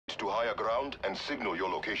to higher ground and signal your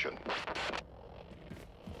location.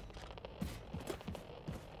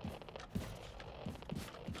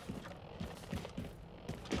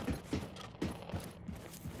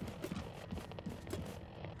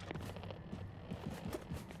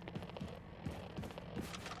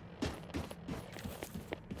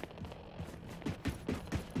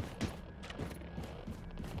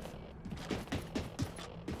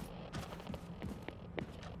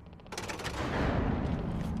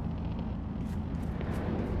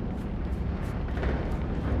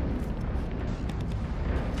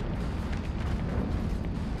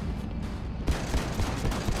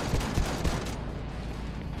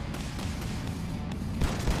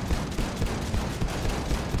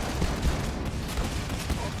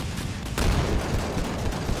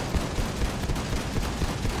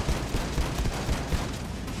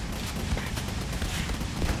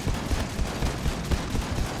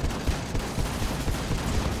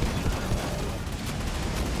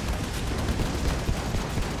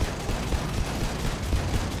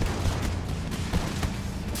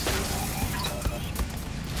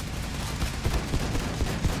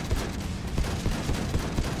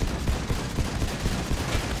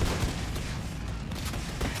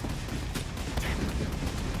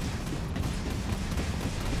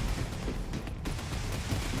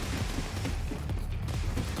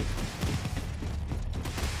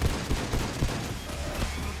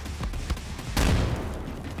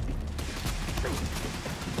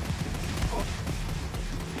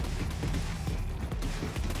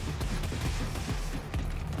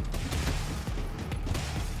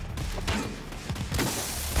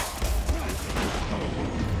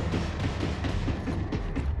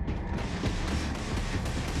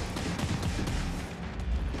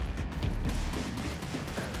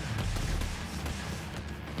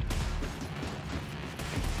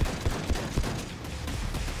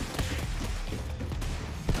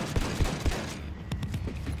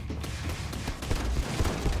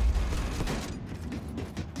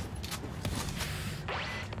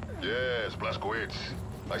 Yes, Blazkowicz.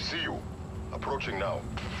 I see you. Approaching now.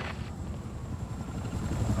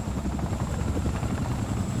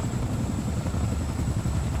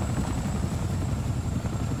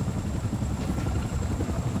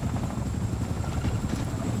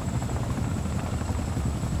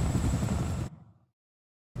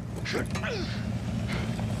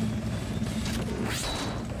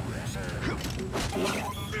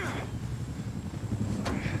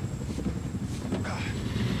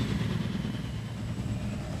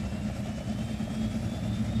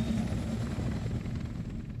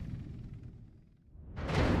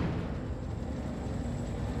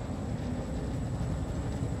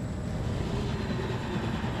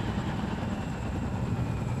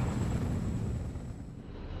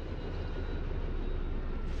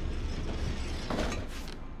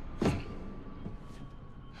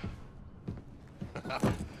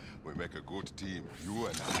 We make a good team, you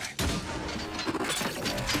and I.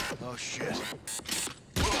 Oh, shit.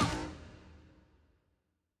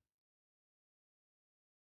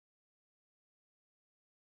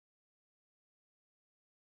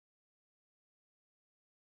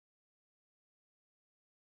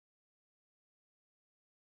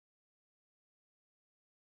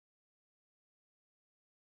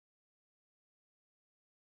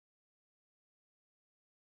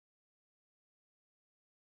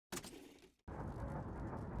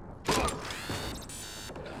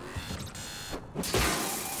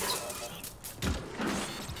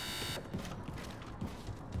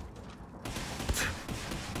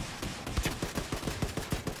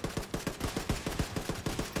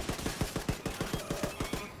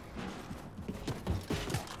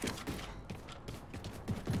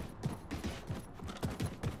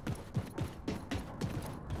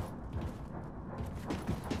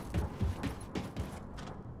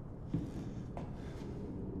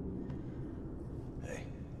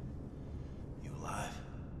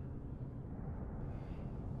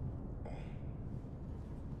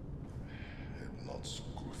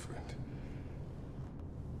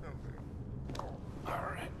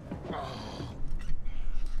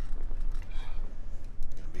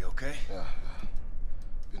 Okay? Yeah.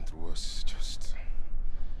 Been through worse. Just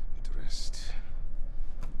need to rest.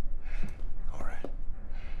 All right.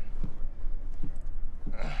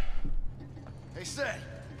 Hey, Say,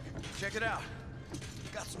 check it out.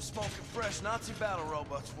 Got some smoking fresh Nazi battle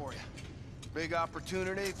robots for you. Big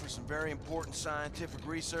opportunity for some very important scientific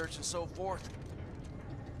research and so forth.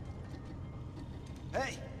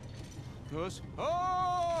 Hey! Yes?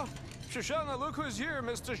 Oh! Shoshana, look who's here,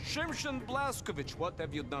 Mr. Shimshon Blazkowicz. What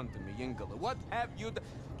have you done to me, Ingela? What have you done?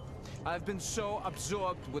 I've been so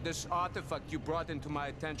absorbed with this artifact you brought into my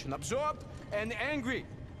attention. Absorbed and angry.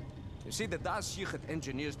 You see, the Das Yichud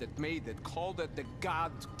engineers that made it called it the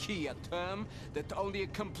God Key, a term that only a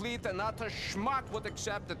complete and utter schmuck would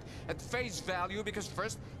accept it at face value, because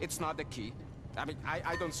first, it's not a key. I mean,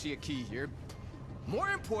 I don't see a key here. More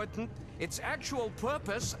important, its actual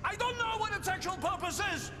purpose. I don't know what its actual purpose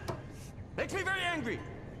is! Makes me very angry.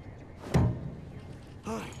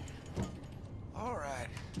 All right.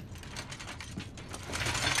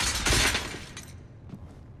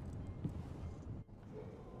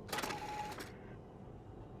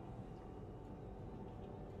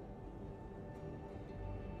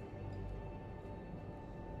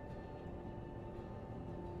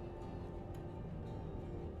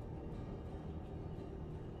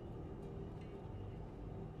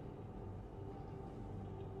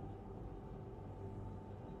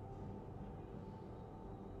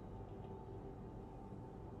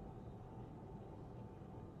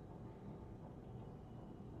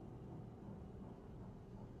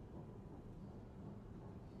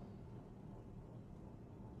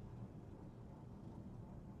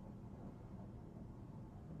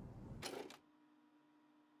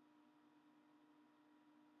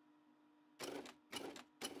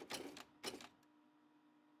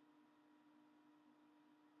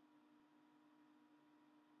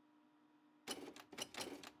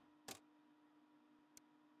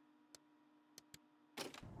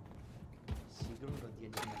 Got the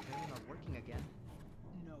Enigma terminal working again.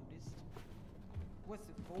 Noticed. What's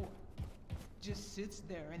it for? Just sits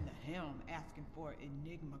there in the helm asking for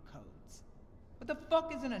Enigma codes. What the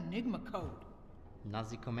fuck is an Enigma code?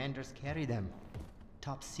 Nazi commanders carry them.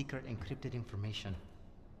 Top secret encrypted information.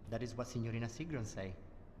 That is what Signorina Sigrun say.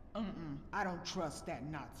 I don't trust that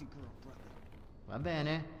Nazi girl, brother. Va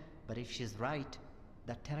bene, but if she's right,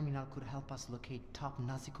 that terminal could help us locate top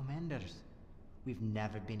Nazi commanders. We've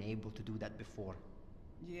never been able to do that before.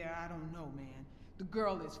 Yeah, I don't know, man. The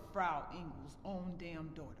girl is Frau Engel's own damn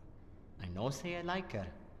daughter. I know say I like her,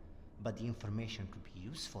 but the information could be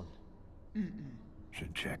useful.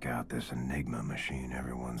 Should check out this Enigma machine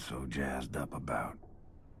everyone's so jazzed up about.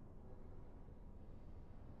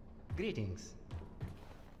 Greetings.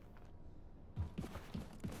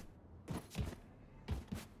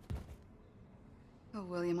 Oh,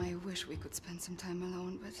 William, I wish we could spend some time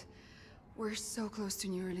alone, but we're so close to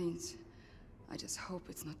New Orleans. I just hope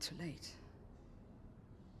it's not too late.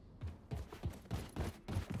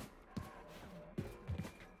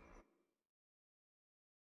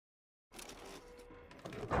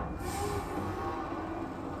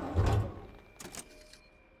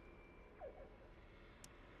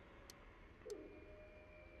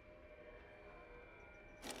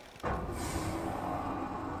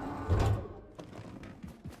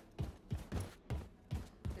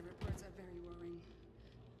 The reports are very worrying.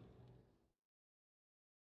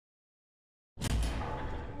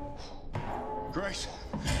 Grace!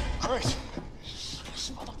 Grace!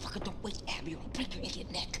 This motherfucker don't wait, Abby, or I'll break your idiot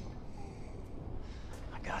neck.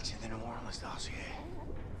 I got you the New Orleans dossier.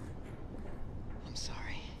 I'm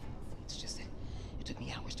sorry. It's just that it took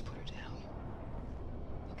me hours to put her down.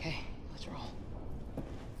 Okay, let's roll.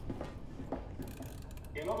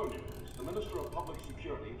 In other news, the Minister of Public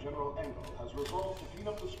Security, General Engel, has resolved to clean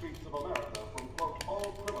up the streets of America from, quote,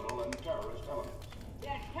 all criminal and terrorist elements.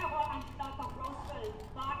 Der Terroranschlag auf Roswell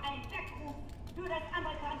war ein Weckruf für das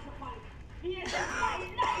amerikanische Volk. Wir sind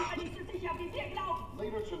beileibe nicht so sicher, wie wir glauben.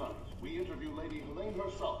 Later tonight, we interview Lady Helene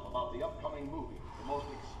herself about the upcoming movie, the most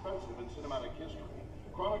expensive in cinematic history,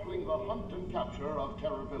 chronicling the hunt and capture of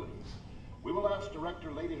Terror Billy. We will ask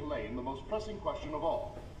director Lady Helene the most pressing question of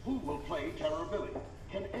all. Who will play Terror Billy?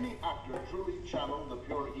 Can any actor truly channel the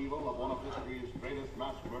pure evil of one of history's greatest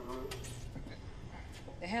mass murderers?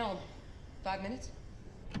 The helm. 5 minutes?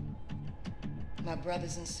 My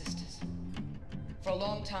brothers and sisters. For a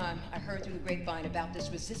long time, I heard through the grapevine about this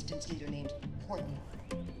resistance leader named Horton.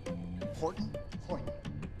 Horton? Horton.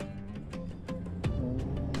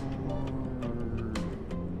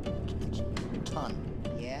 Ton.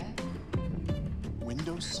 Yeah?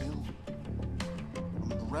 Windowsill.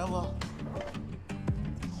 Umbrella.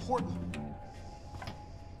 Horton.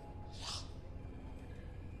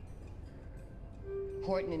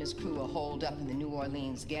 Horton and his crew are holed up in the New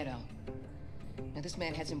Orleans ghetto. Now, this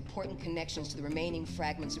man has important connections to the remaining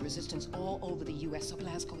fragments of resistance all over the U.S. So,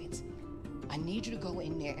 Blazkowicz, I need you to go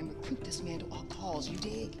in there and recruit this man to our cause, you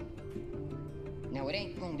dig? Now, it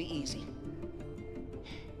ain't gonna be easy.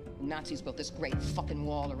 The Nazis built this great fucking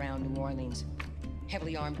wall around New Orleans.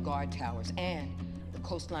 Heavily armed guard towers, and the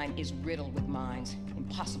coastline is riddled with mines.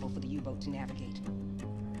 Impossible for the U-boat to navigate.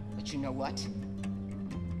 But you know what?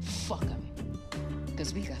 Fuck him.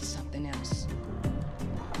 Because we got something else.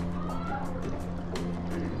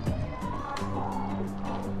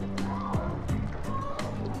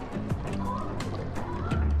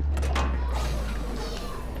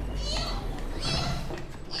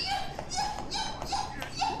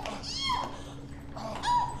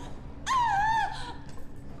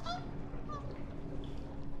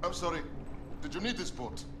 I'm sorry. Did you need this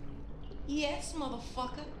boat? Yes,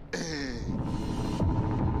 motherfucker.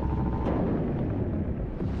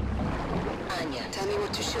 Anya, tell me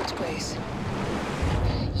what to shoot, please.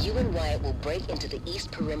 You and Wyatt will break into the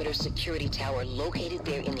East Perimeter Security Tower located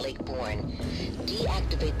there in Lake Bourne.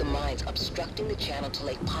 Deactivate the mines obstructing the channel to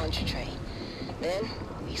Lake Pontchartrain. Then,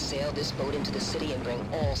 we sail this boat into the city and bring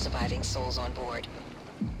all surviving souls on board.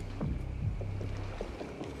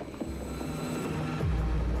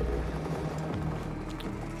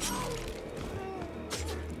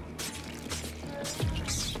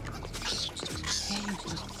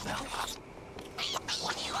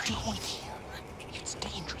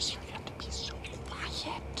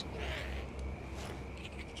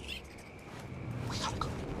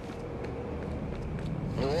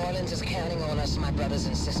 New Orleans is counting on us, my brothers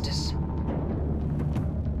and sisters.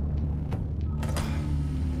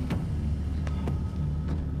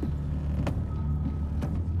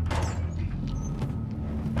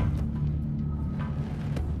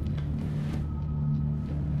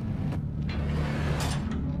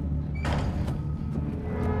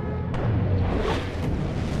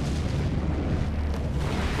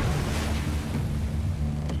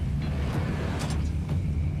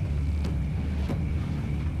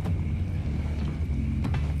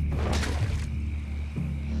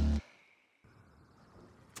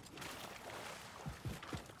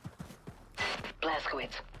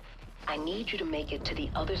 I need you to make it to the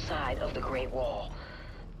other side of the Great Wall.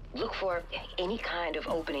 Look for any kind of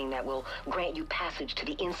opening that will grant you passage to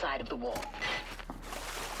the inside of the wall.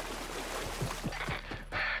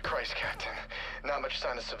 Christ, Captain. Not much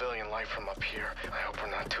sign of civilian life from up here. I hope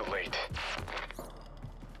we're not too late.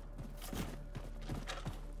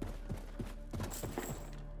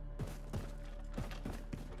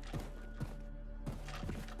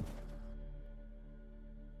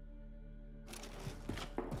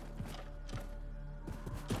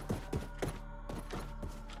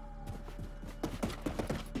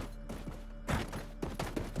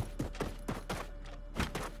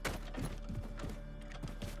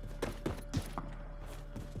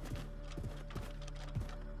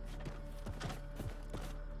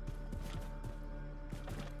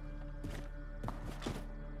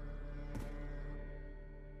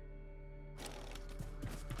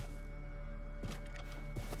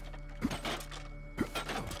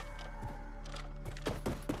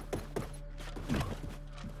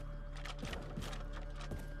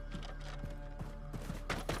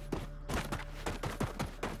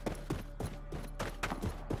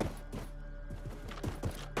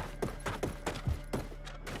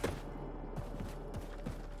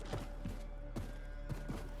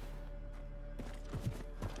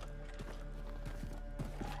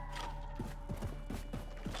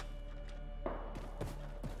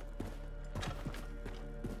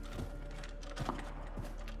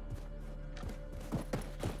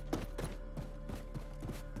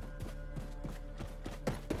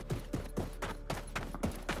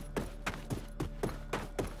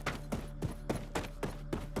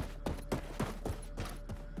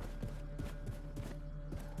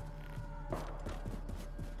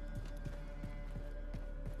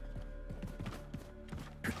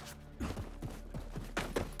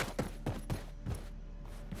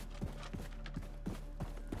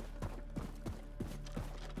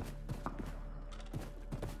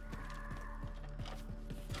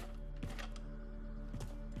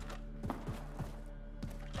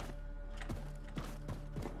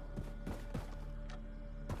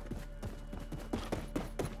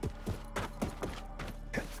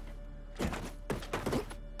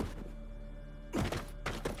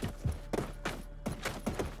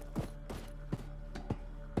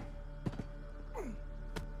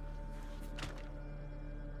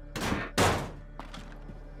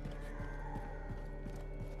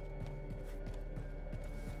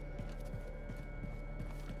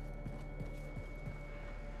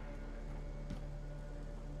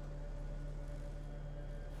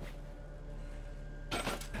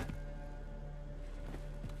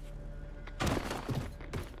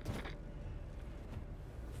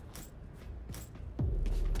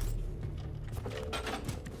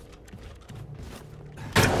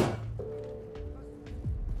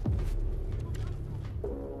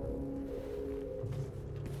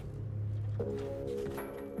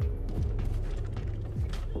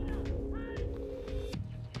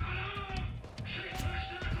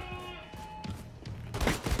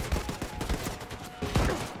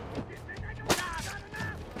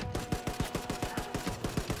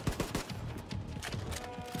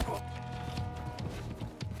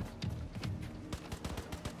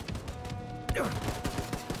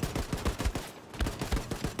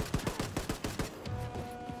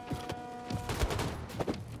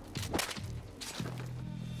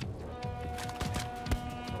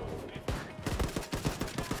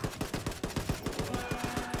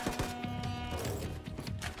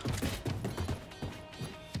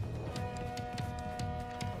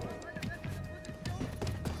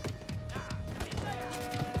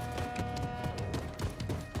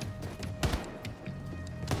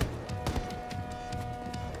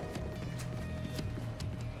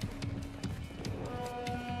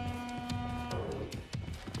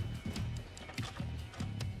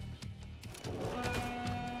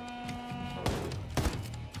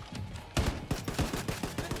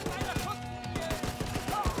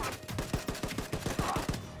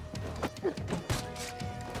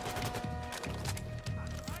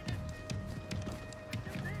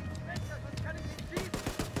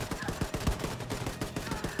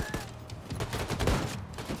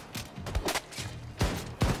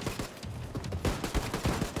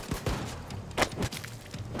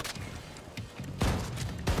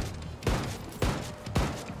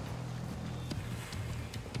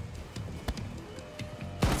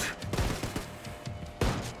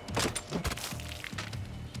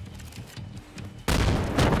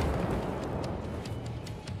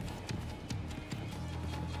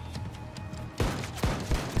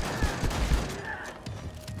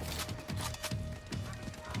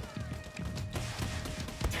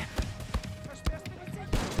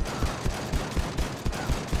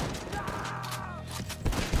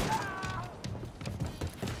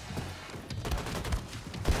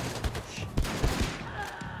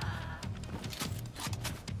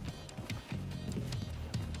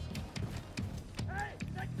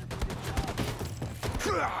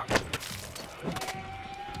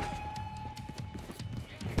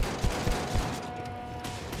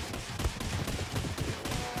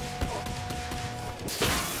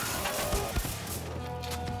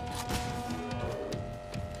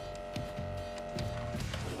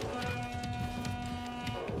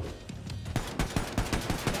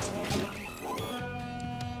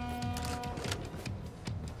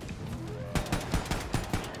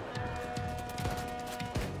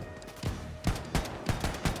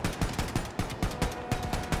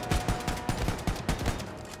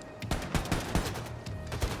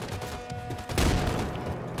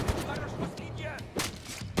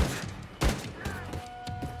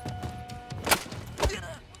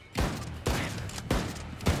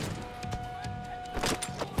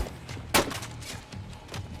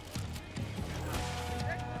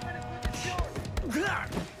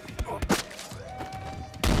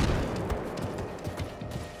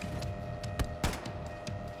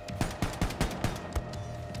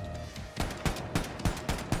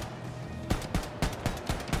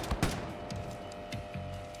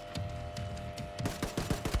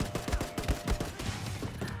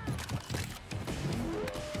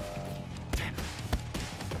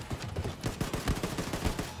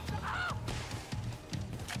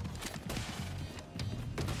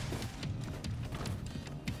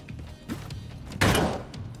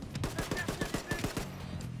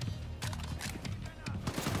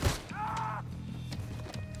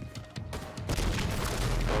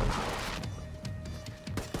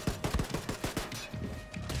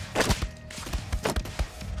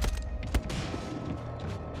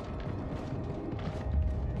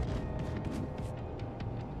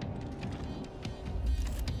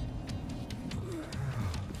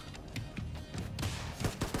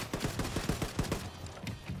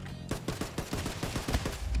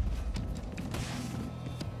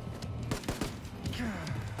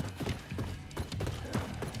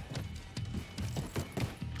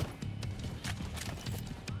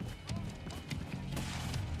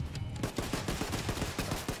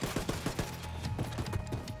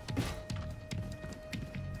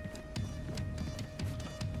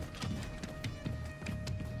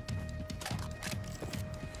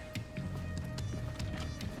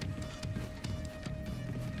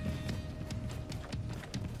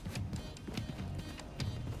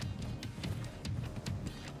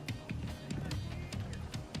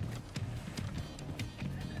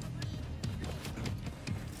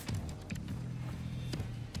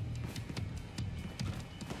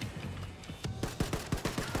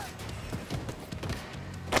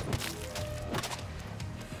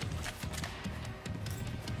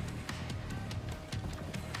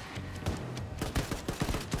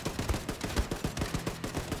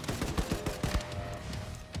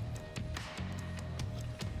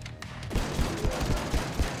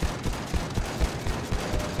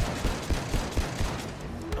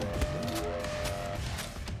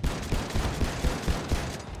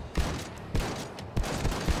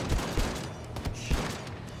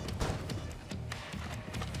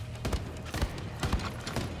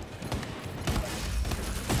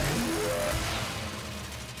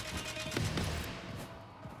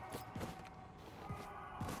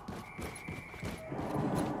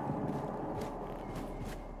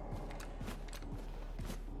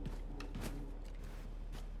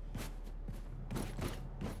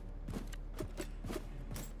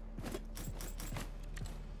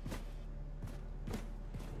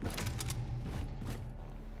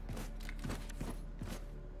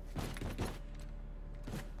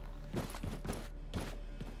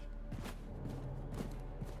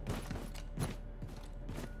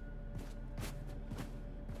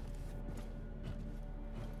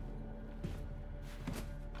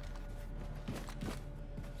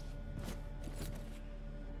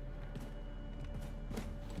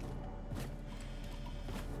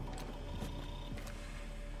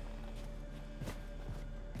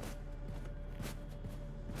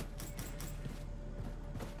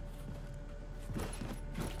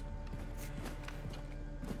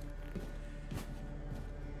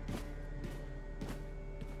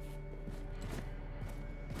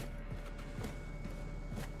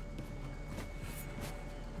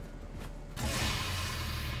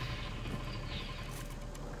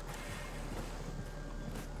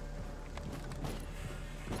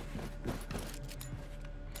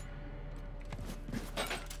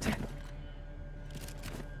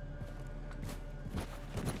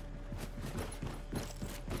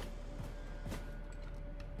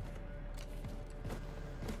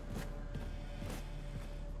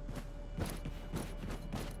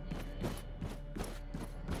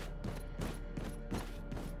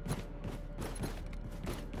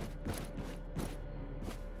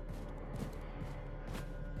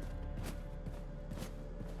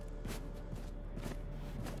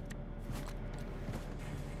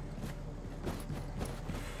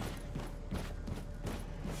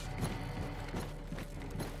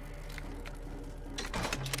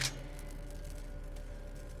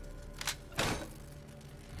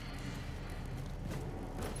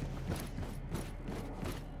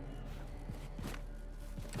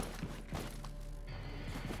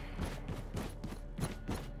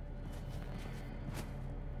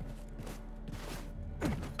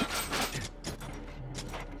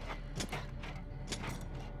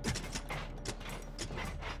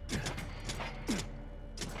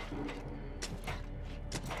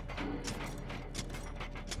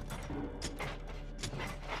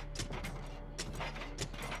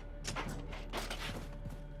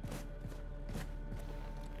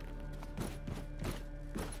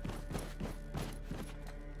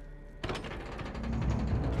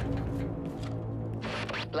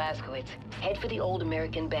 Blazkowicz, head for the old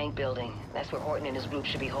American Bank building. That's where Horton and his group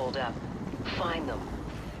should be holed up. Find them.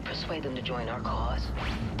 Persuade them to join our cause.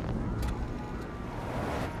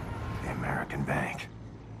 The American Bank.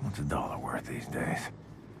 What's a dollar worth these days?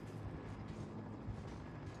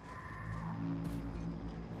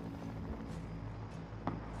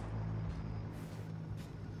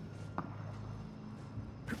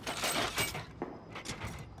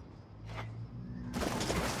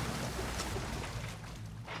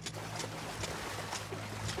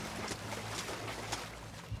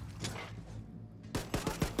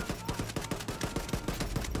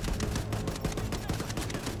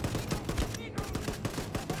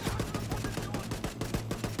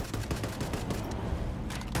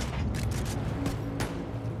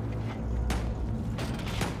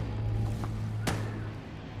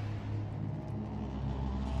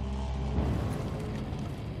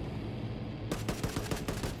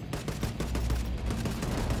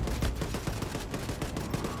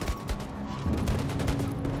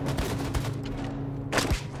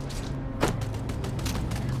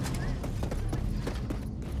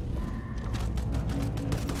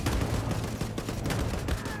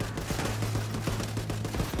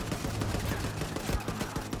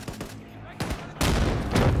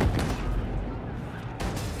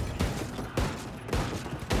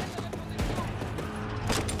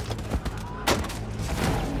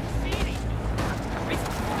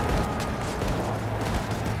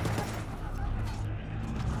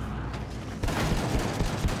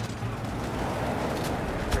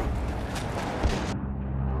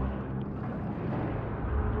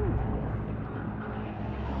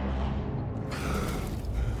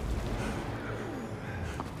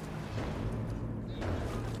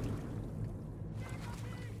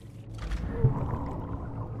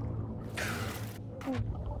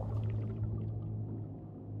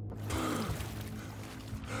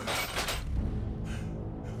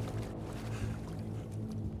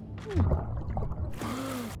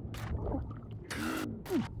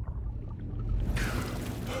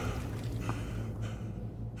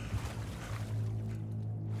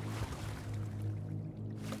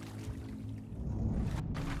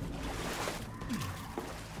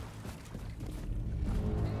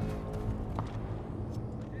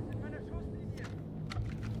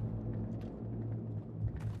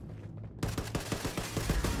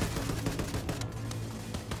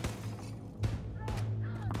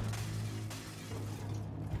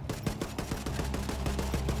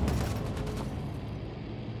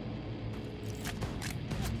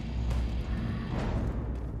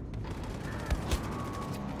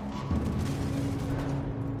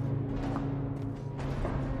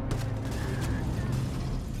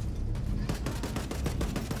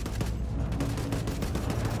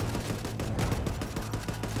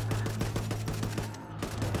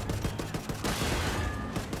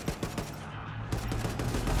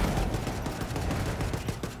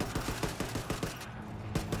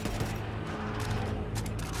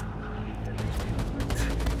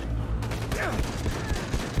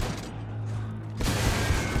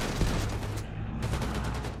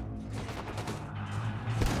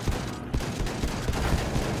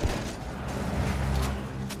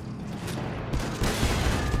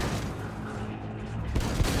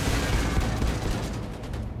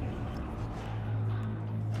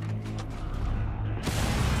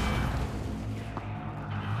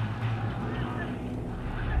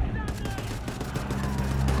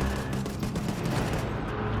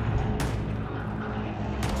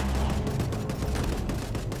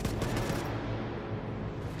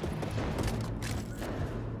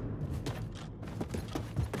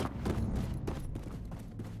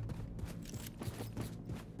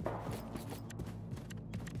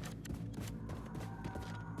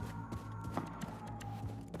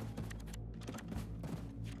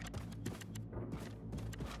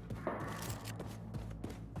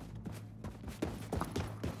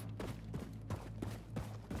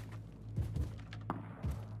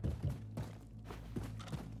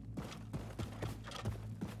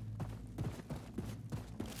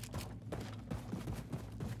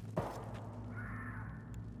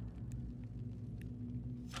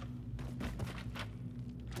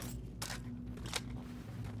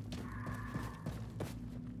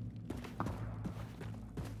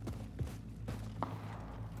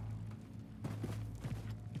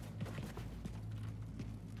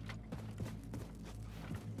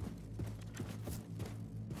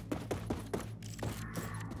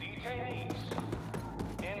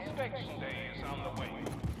 Inspection day is on the way.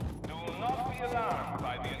 Do not be alarmed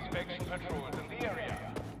by the inspection patrols in the area.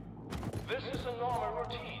 This is a normal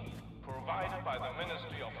routine provided by the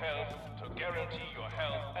Ministry of Health to guarantee your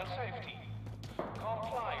health and safety.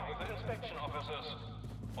 Comply with the inspection officers,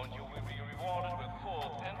 and you will be rewarded with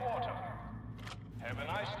food and water. Have a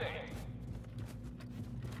nice day.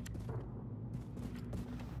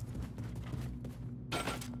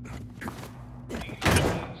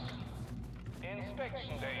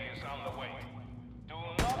 Inspection day is on the way. Do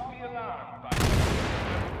not be alarmed by the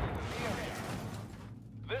area.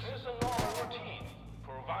 This is a normal routine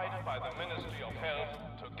provided by the Ministry of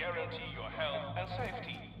Health to guarantee your health and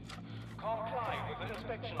safety. Comply with the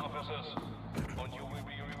inspection officers, and you will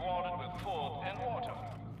be rewarded with food and water.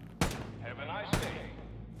 Have a nice day.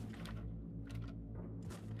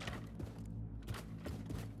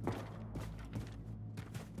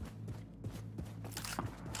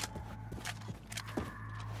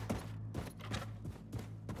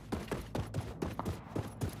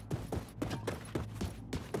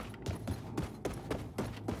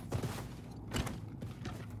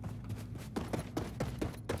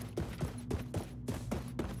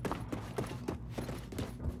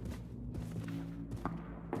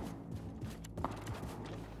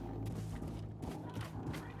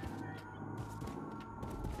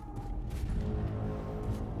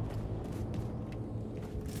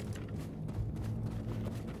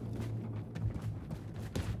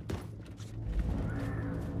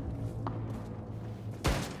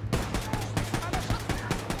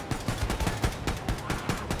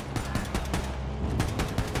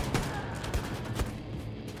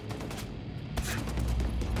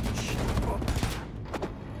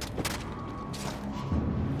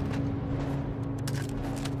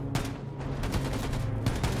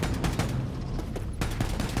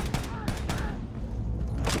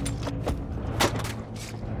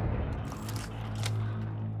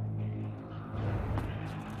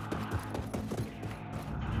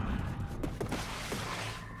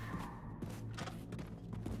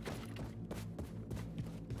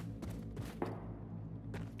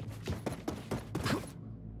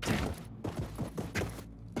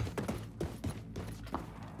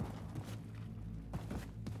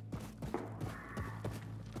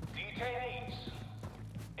 Detainees,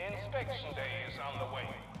 inspection day is on the way.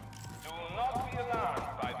 Do not be alarmed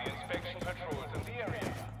by the inspection patrols in the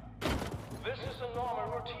area. This is a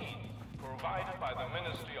normal routine provided by the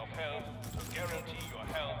Ministry of Health to guarantee your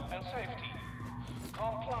health and safety.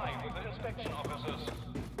 Comply with the inspection officers,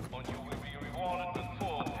 and you will be rewarded with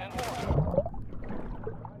food and water.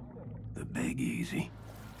 The big easy.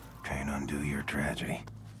 Can't undo your tragedy.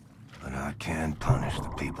 But I can punish the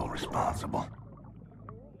people responsible.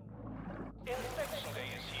 Inspection day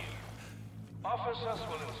is here. Officers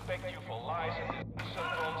will inspect you for lice and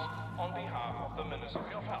syndromes on behalf of the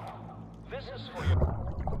Ministry of Health. This is for your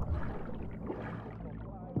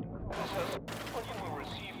officers, and you will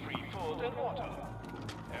receive free food and water.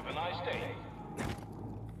 Have a nice day.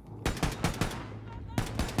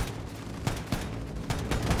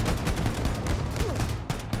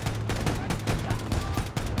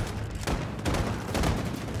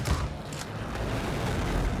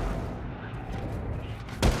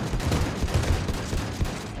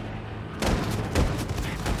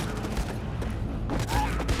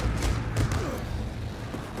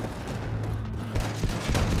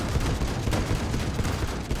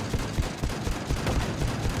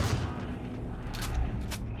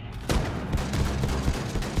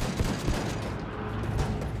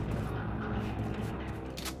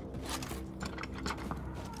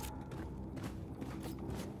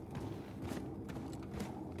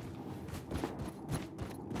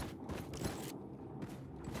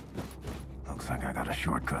 Looks like I got a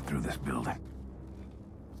shortcut through this building.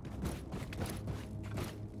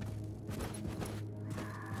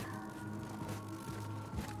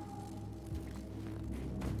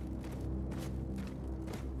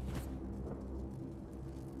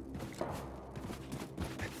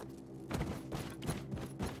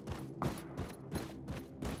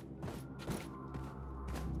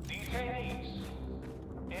 Detainees,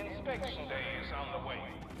 inspection day is on the way.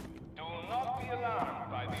 Do not be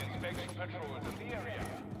alarmed by the inspection patrols in the area.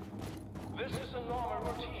 This is a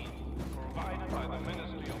normal routine provided by the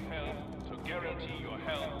Ministry of Health to guarantee your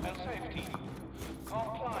health and safety.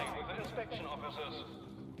 Comply with the inspection officers,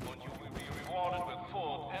 and you will be rewarded with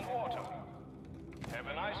food and water. Have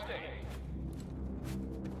a nice day.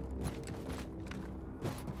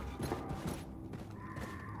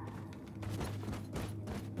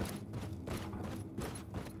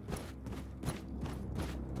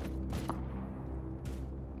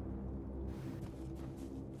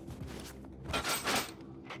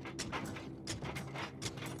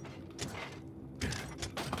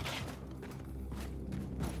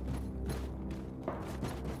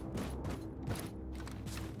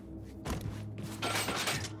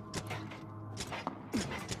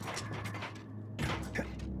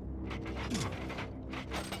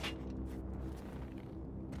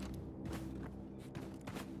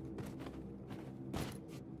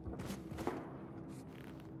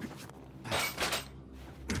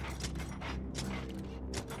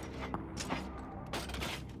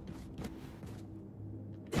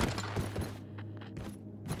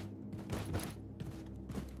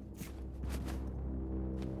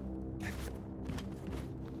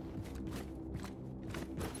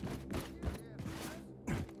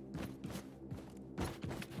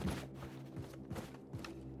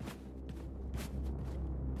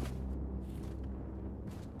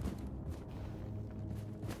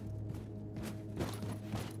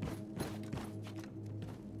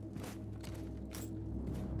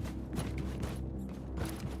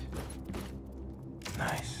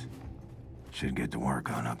 Should get to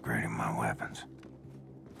work on upgrading my weapons.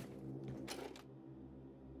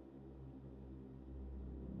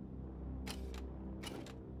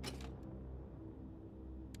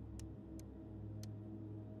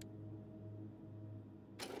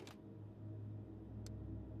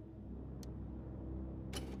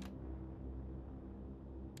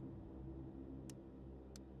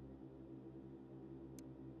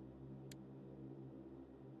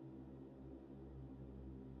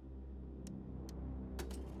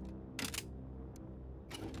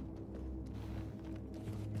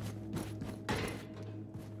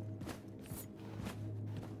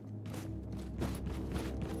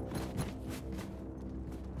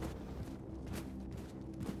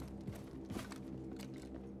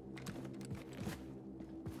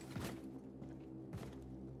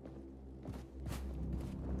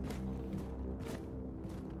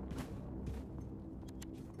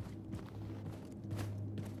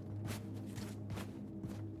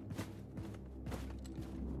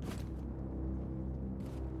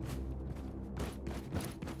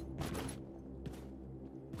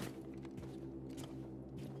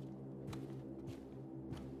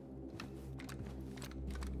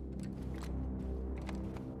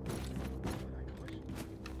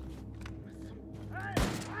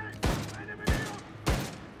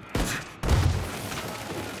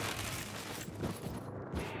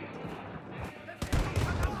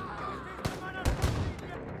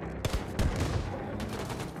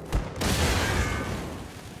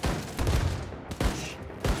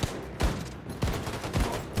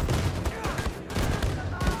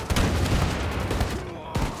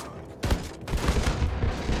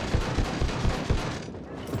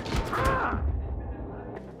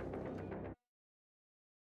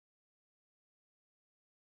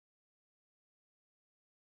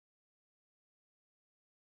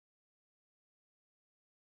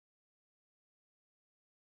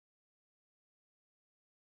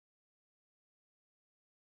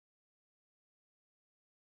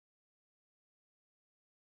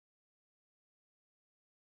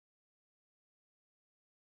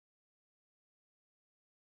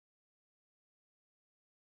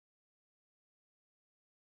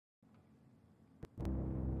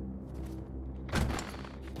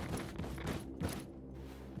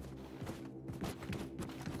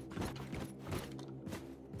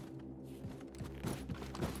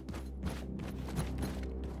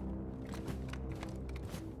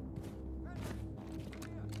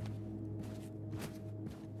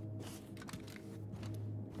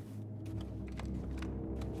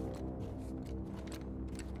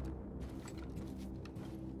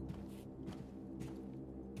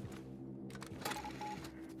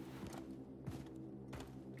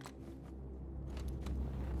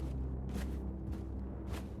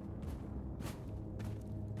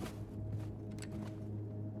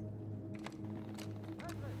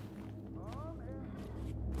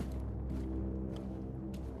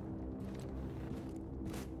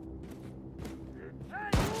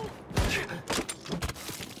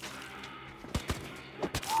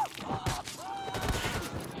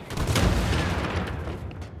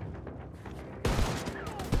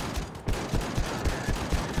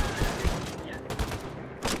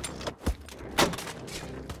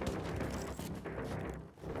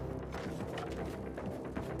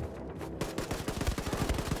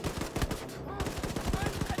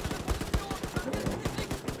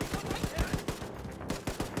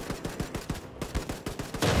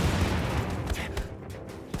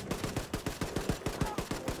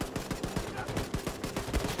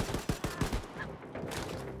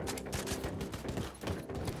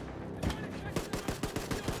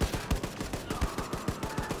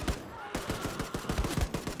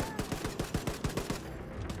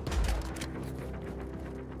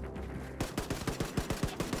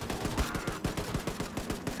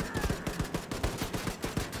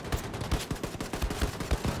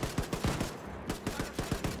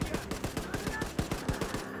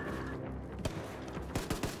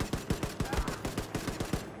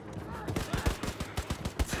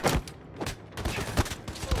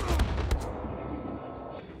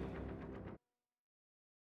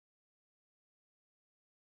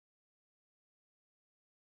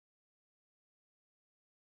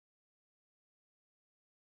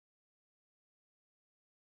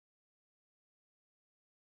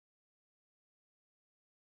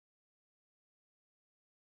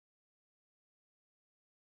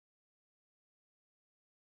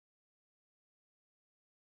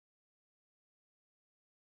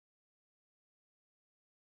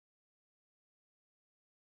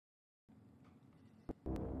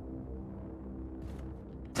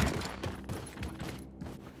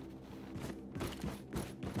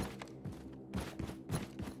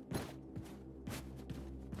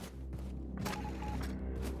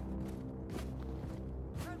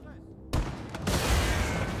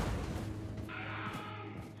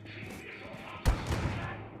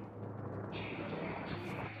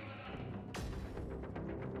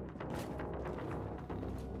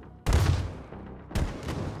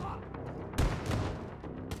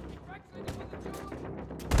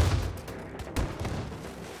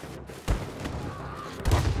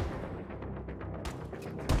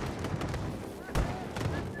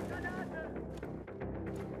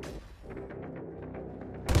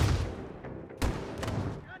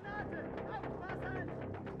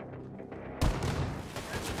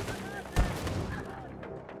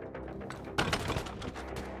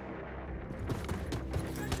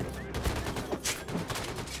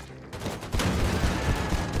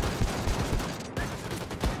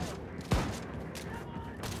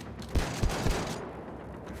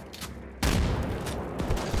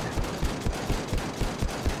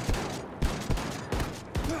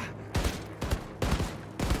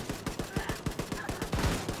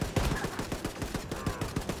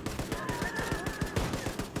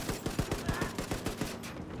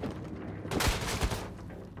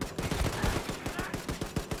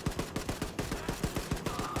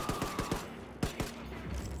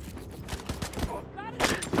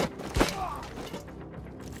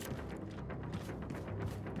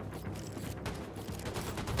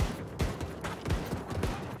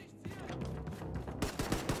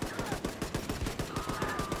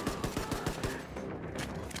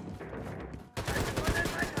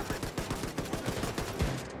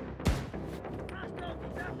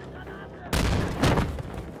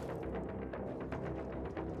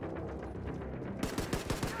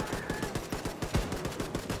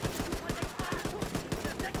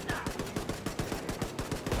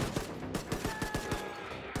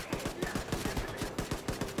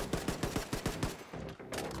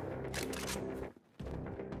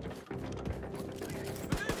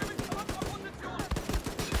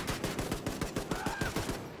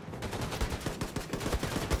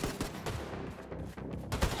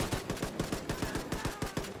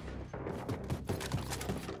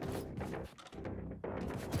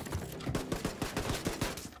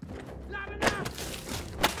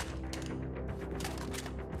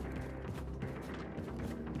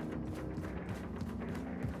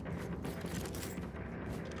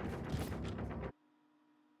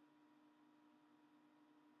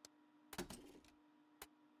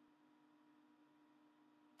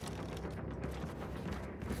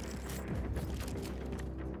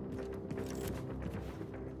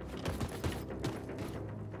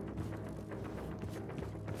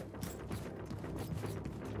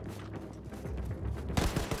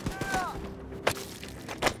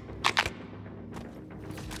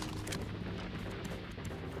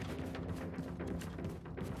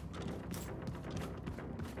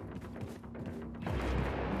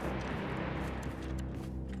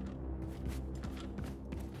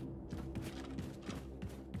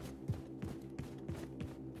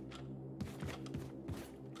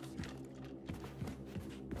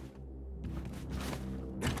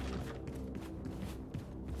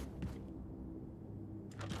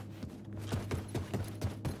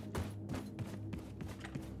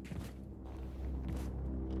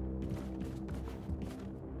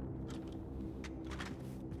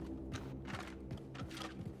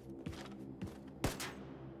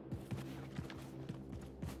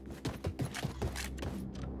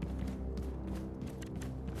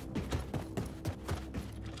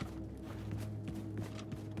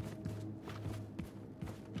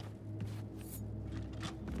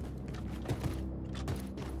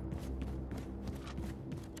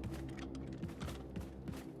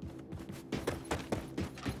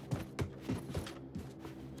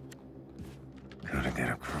 get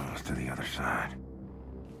across to the other side.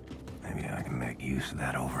 Maybe I can make use of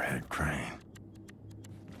that overhead crane.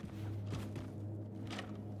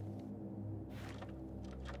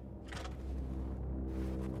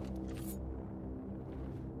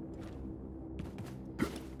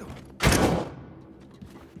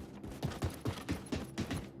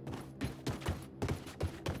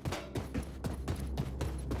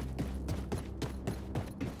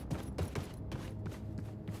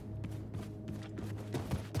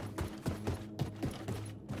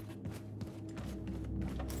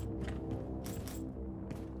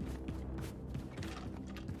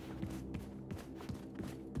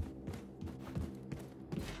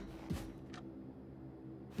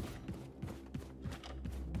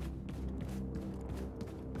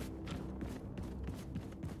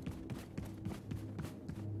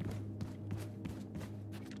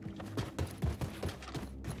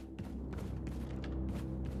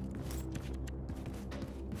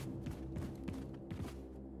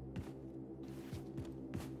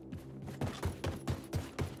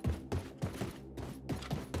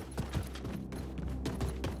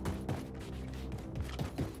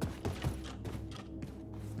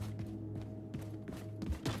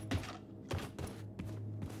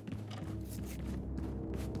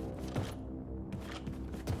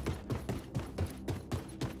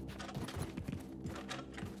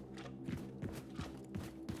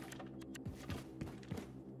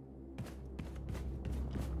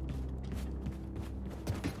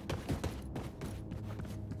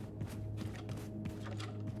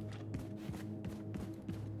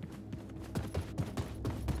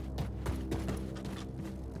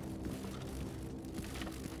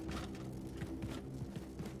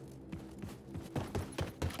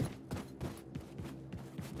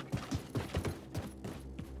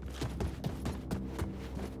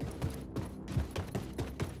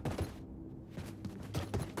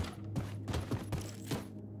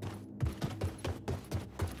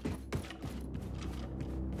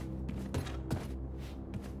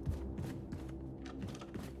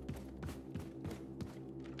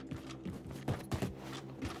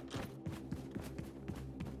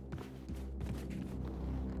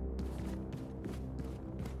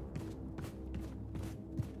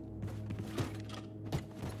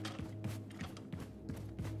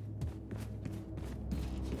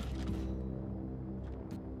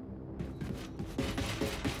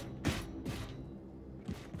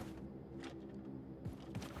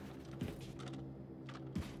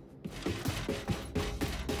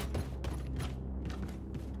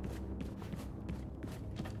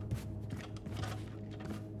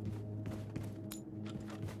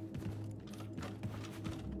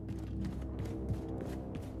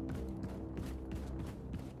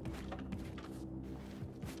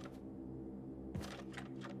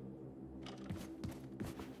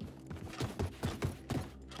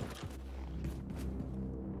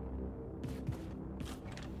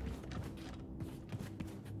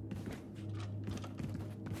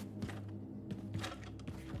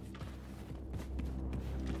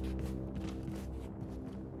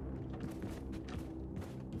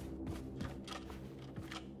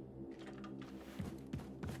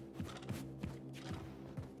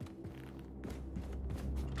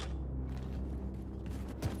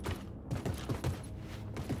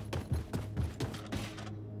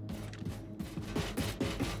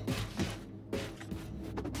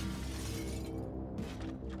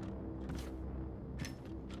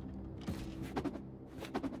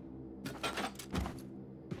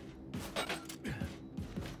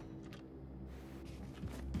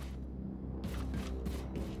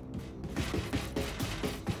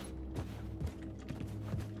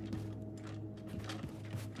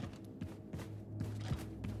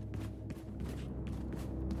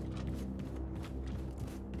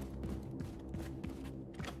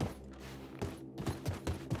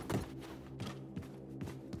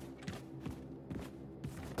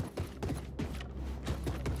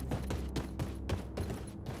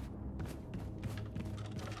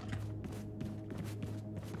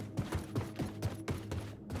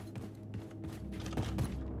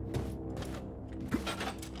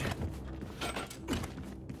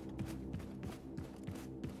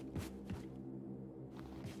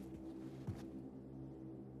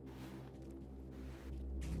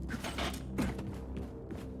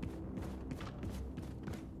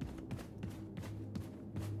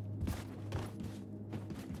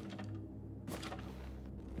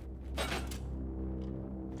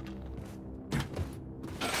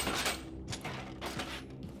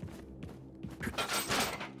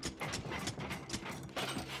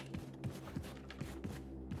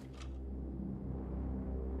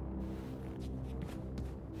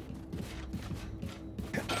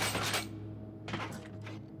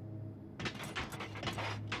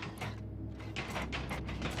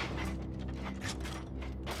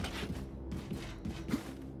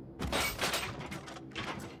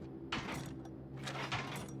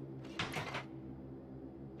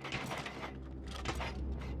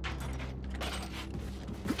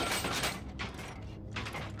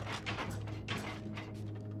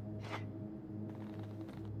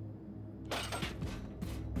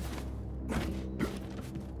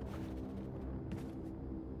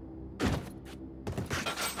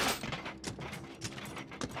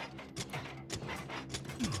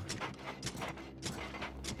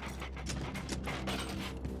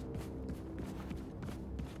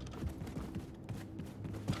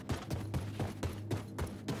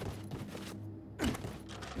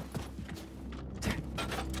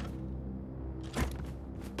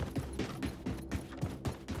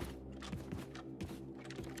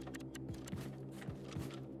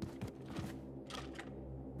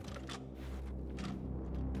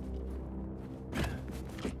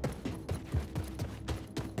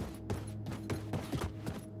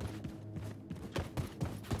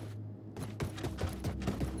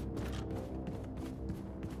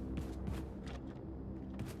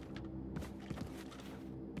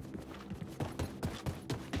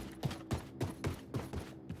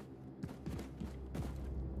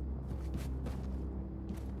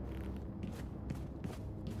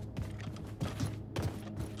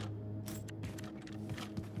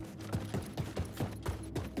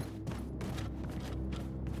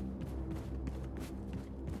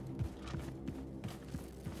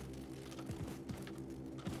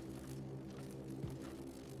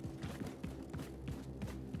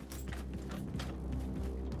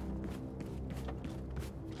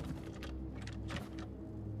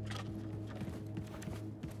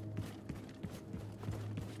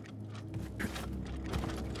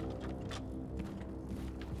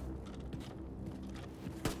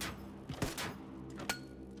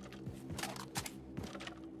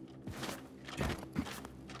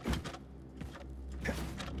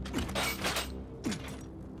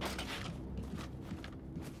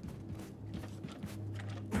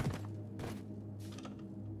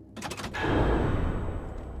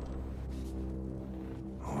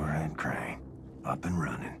 up and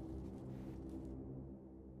running.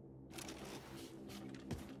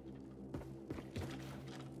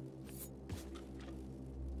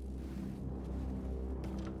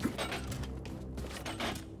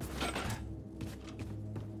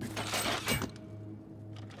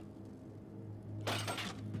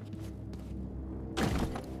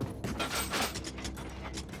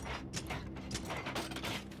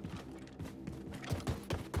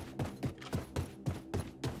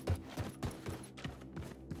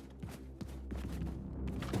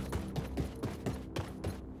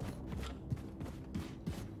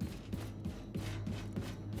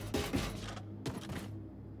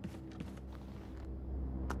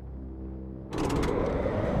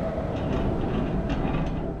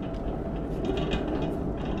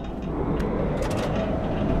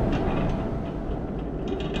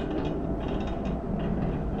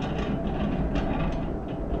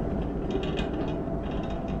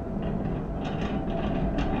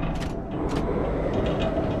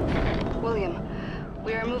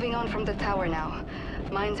 Moving on from the tower now.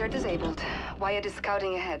 Mines are disabled. Wyatt is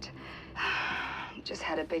scouting ahead. Just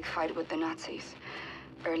had a big fight with the Nazis.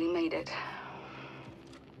 Barely made it.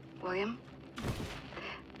 William?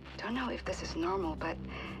 Don't know if this is normal, but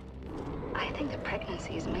I think the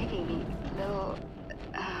pregnancy is making me a little,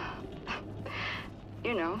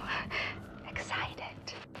 you know,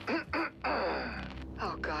 excited.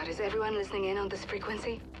 Oh God, is everyone listening in on this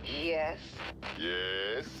frequency? Yes.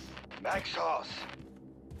 Yes? Max Hoss.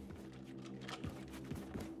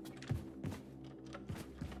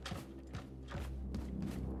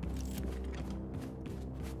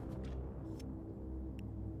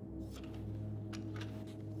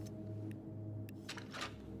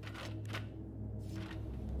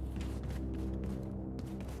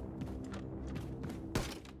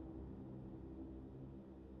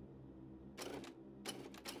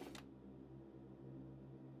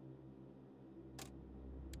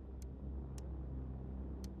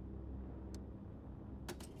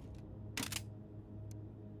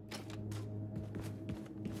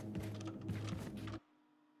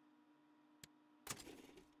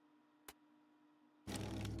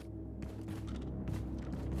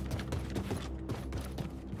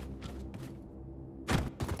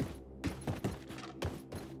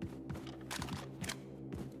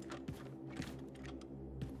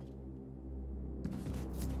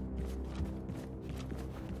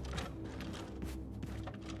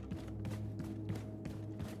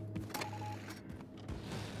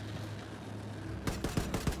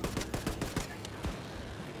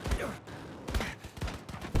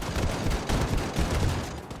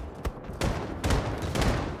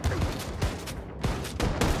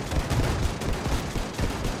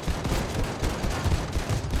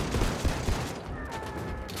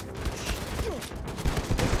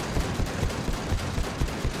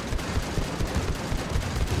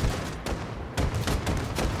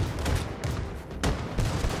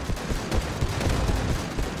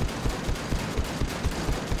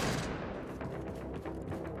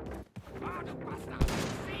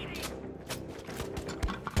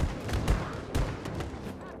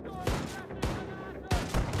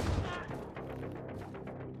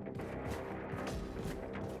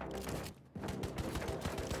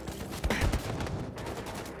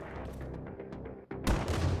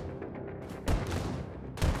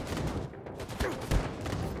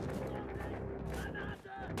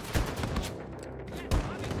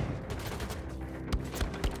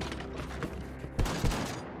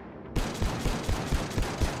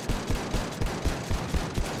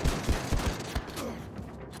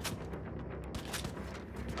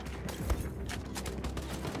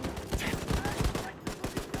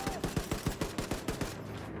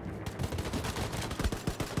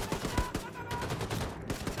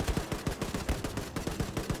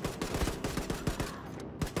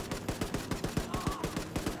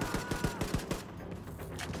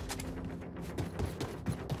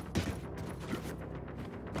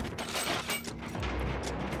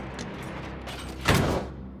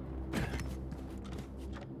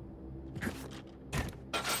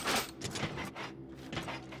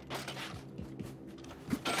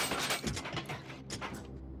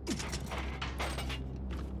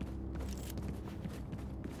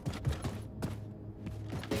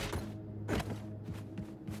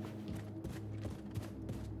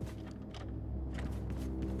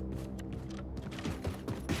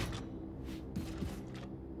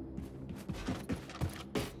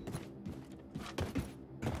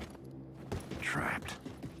 Trapped.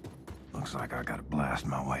 Looks like I gotta blast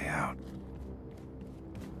my way out.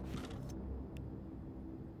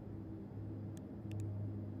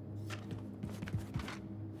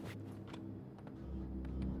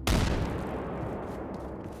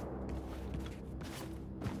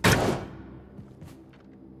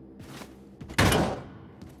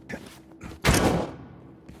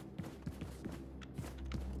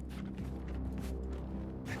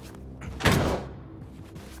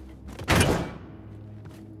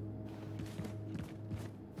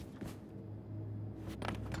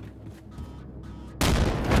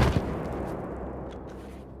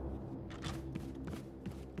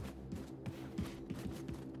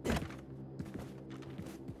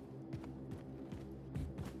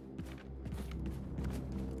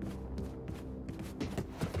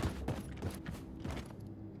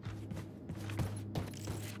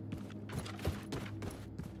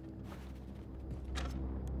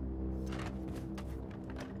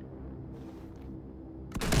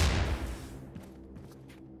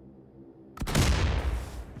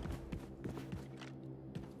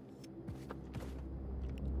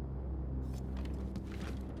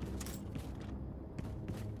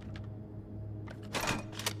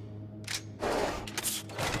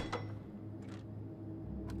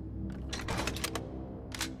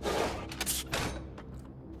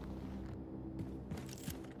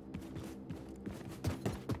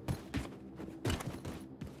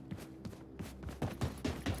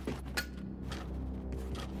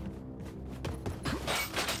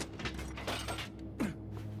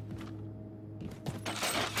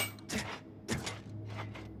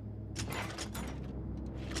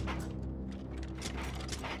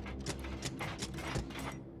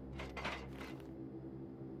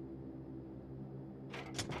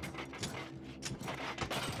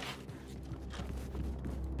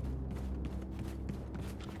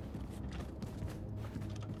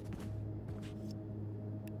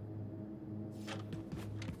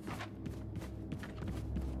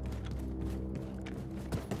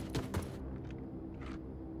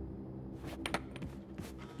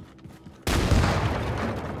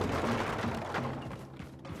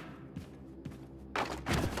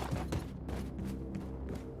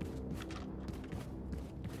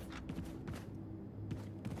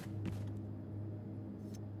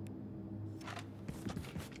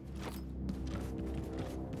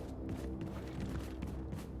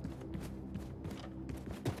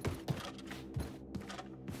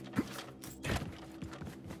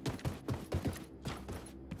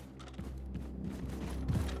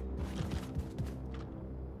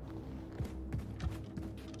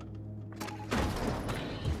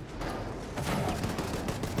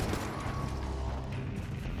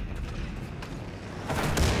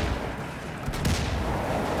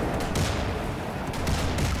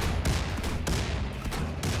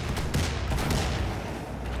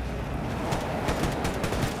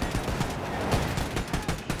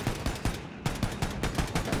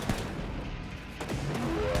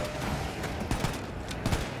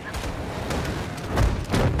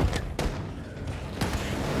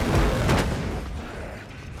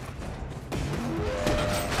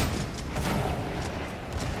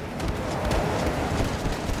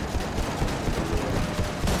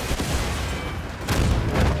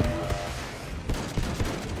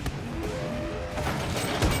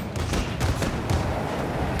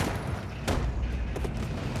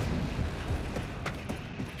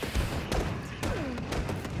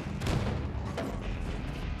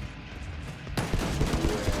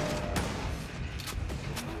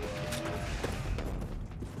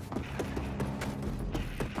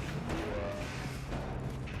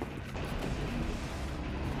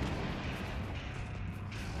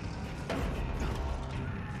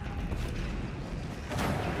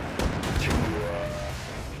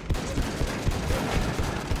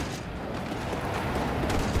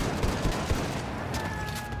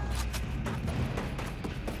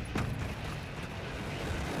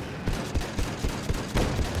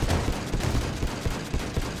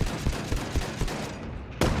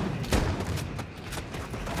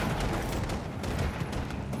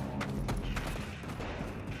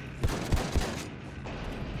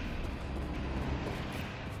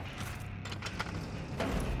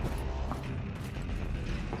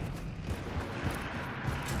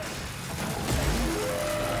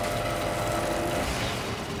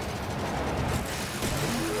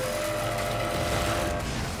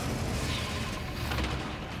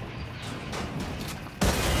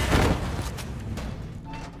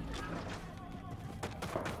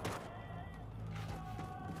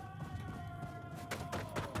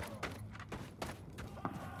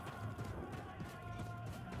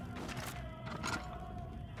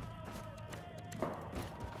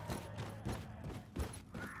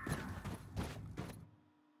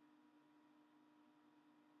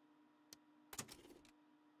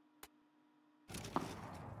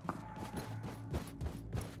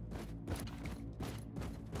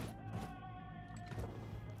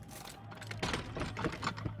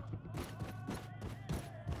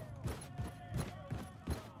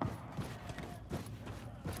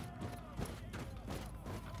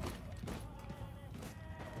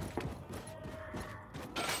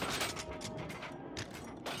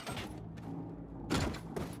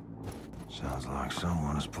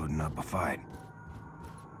 someone is putting up a fight.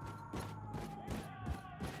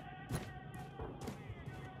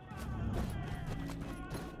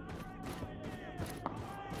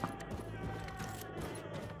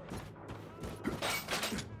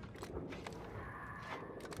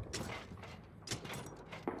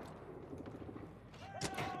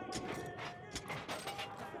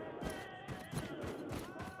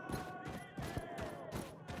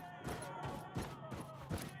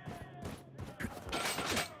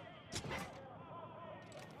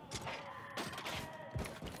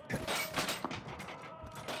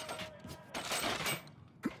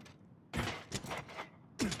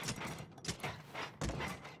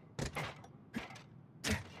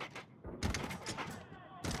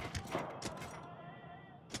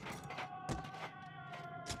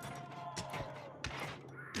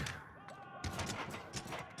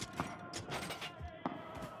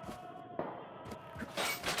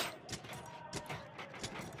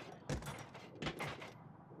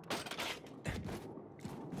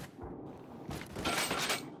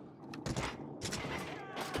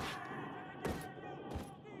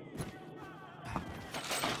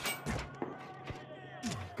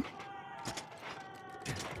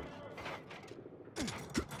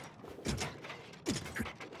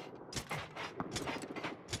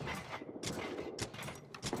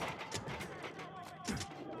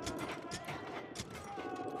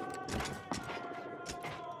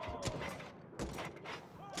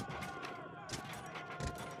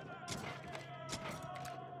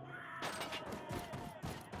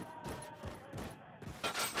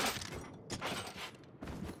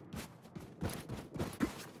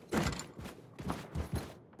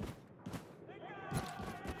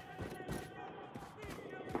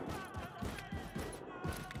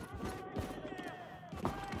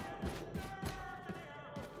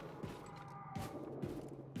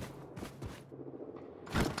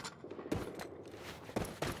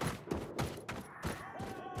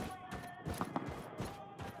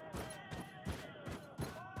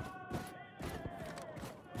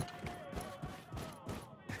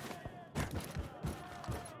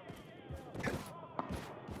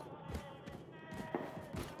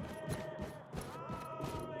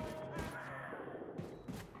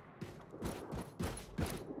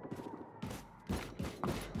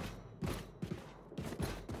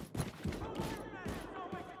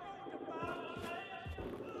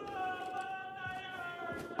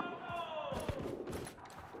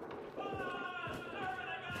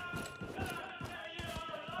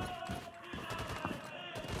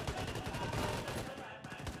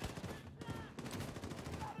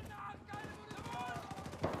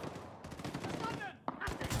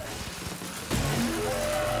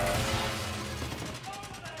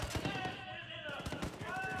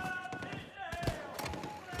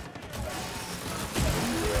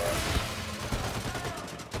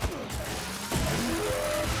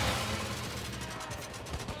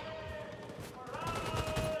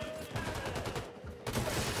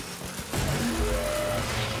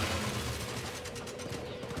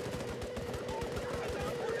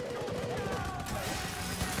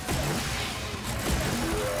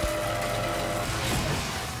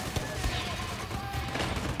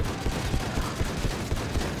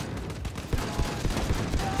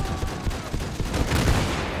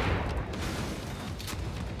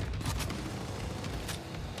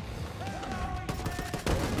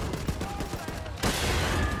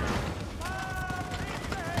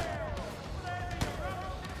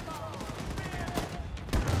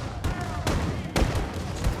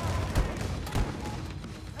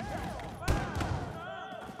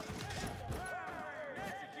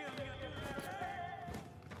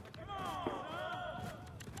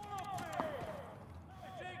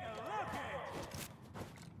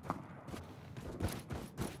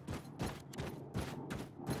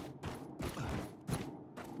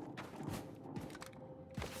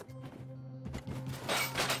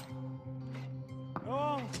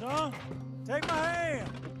 Son, take my hand.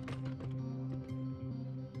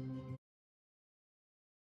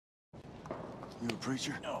 You a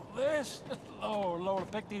preacher? No, this? Lord,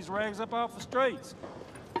 pick these rags up off the streets.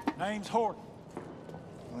 Name's Horton.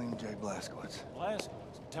 William J. Blazkowicz.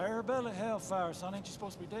 Blazkowicz. Terror-belly hellfire, son. Ain't you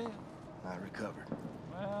supposed to be dead? I recovered.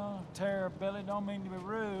 Well, terror-belly don't mean to be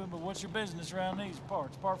rude, but what's your business around these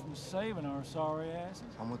parts, apart from saving our sorry asses?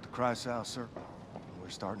 I'm with the Cry-South Circle. We're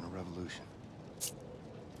starting a revolution.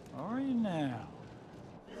 Are you now?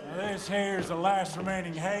 Now this here's the last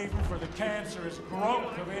remaining haven for the cancerous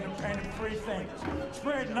growth of independent free thinkers,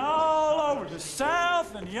 spreading all over the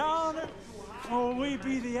South and yonder. Oh, we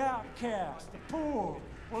be the outcast, the poor,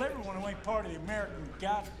 Well, everyone who ain't part of the American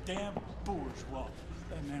goddamn bourgeois.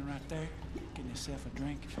 That man right there, getting himself a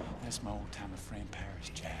drink, that's my old-timer friend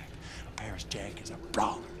Paris Jack. Paris Jack is a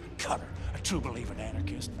brawler, a cutter, a true believer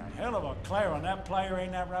anarchist, and a hell of a clair on that player,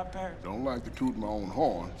 ain't that right, Paris? Don't like to toot my own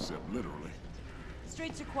horn, except literally.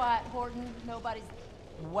 Streets are quiet, Horton. Nobody's...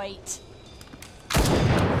 Wait.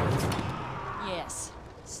 Yes,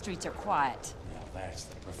 streets are quiet. Now that's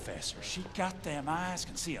the professor. She got them eyes,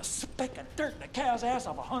 can see a speck of dirt in a cow's ass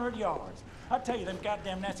off 100 yards. I tell you, them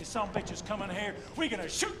goddamn Nazi son-bitches coming here, we gonna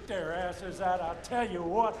shoot their asses out. I tell you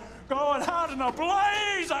what, going out in a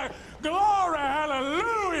blaze of glory,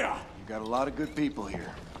 hallelujah! You got a lot of good people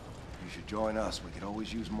here. You should join us. We could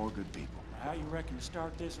always use more good people. How you reckon to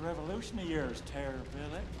start this revolution of yours, Terror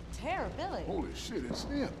Billy? Terror Billy? Holy shit, it's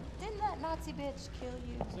him. Didn't that Nazi bitch kill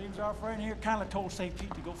you? Seems our friend here kinda told St.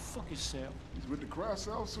 Pete to go fuck himself. He's with the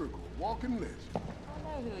Crossout Circle, walking legend. I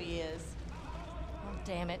know who he is. Oh,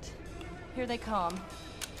 damn it. Here they come.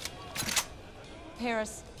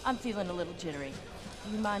 Paris, I'm feeling a little jittery.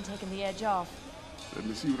 You mind taking the edge off? Let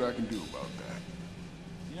me see what I can do about that.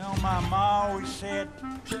 You know, my ma always said,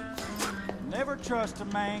 never trust a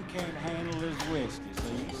man can't handle his whiskey. So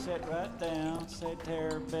you sit right down, say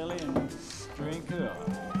Terror Billy, and drink up.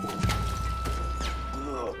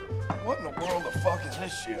 Ugh. What in the world the fuck is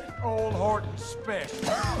this shit? Old Horton special.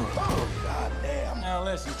 Oh, goddamn. Now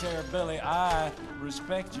listen, Terror Billy, I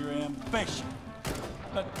respect your ambition.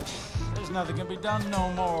 But there's nothing can be done no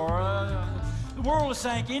more. The world has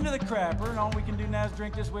sank into the crapper, and all we can do now is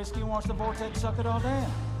drink this whiskey and watch the vortex suck it all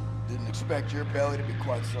down. Didn't expect your belly to be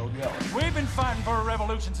quite so yellow. We've been fighting for a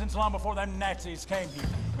revolution since long before them Nazis came here.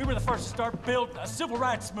 We were the first to start building a civil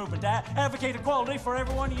rights movement to advocate equality for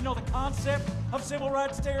everyone. You know the concept of civil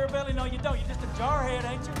rights, Terror Billy? No, you don't. You're just a jarhead,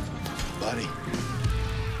 ain't you? Buddy,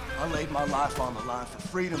 I laid my life on the line for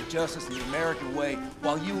freedom, justice, and the American way,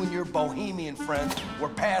 while you and your bohemian friends were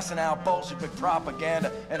passing out Bolshevik propaganda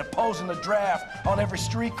and opposing the draft on every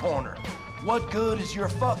street corner. What good is your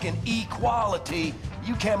fucking equality?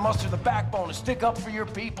 You can't muster the backbone to stick up for your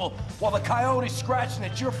people while the coyote's scratching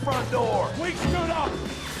at your front door. We stood up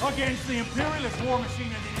against the imperialist war machine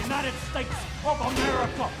of the United States of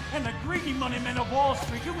America and the greedy money men of Wall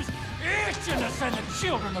Street who was itching to send the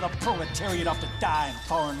children of the proletariat off to die in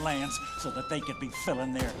foreign lands so that they could be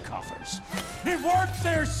filling their coffers. It weren't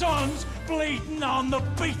their sons bleeding on the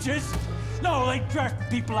beaches. No, they draft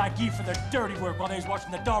people like you for their dirty work while they was watching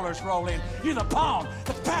the dollars roll in. You're the pawn,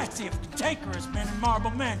 the passive, cantankerous men in Marble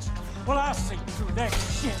Mansion. Well, I see through that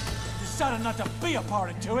shit. Decided not to be a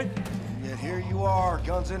party to it. Yet here you are,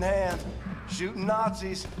 guns in hand, shooting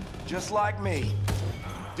Nazis, just like me.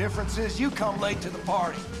 Difference is you come late to the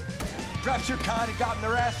party. Perhaps your kind had gotten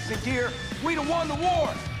their asses in gear, we'd have won the war.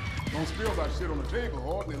 Don't spill that shit on the table,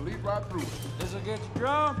 Horton, and lead right through it. This'll get you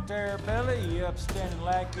drunk, Terror Billy, you upstanding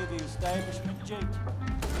lackey of the establishment, Jake.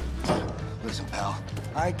 Listen, pal,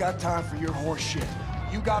 I ain't got time for your horse shit.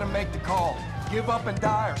 You gotta make the call. Give up and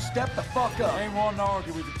die or step the fuck up. I ain't wanting to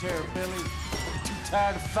argue with you, Terror Billy. I'm too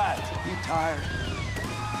tired of fighting. You tired?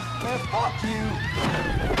 Man, fuck you.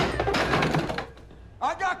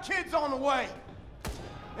 I got kids on the way.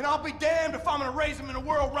 And I'll be damned if I'm gonna raise them in a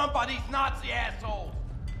world run by these Nazi assholes.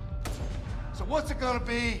 So what's it gonna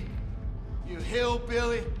be? You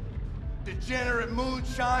hillbilly, degenerate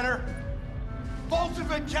moonshiner,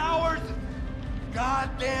 Bolshevik cowards,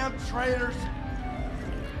 goddamn traitors.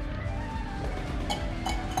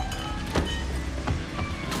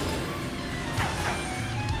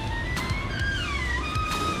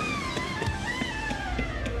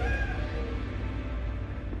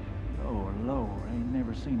 Oh, Lord, I ain't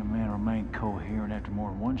never seen a man remain coherent after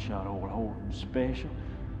more than one shot of old Horton special.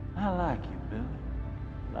 I like you, Billy.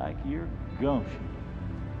 Like your gumption.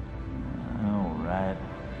 All right,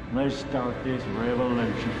 let's start this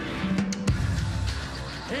revolution.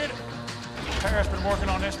 Hit it! Paris been working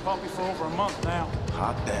on this puppy for over a month now.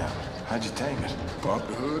 Hot damn. How'd you tame it? Popped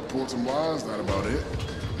the hood, pulled some wires, that about it.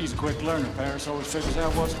 He's a quick learner, Paris. Always figures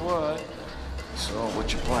out what's what. So,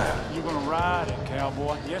 what's your plan? You're gonna ride it,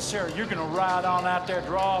 cowboy. Yes, sir. You're gonna ride on out there,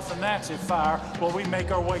 draw off the Nazi fire, while we make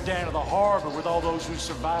our way down to the harbor with all those who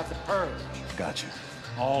survived the purge. Gotcha.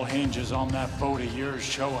 All hinges on that boat of yours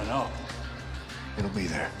showing up. It'll be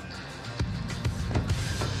there.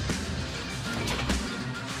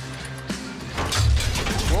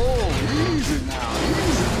 Oh, easy now,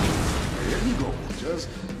 easy. There you go. Just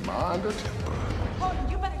mind the temper. Horton,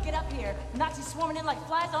 you better get up here. Nazis swarming in like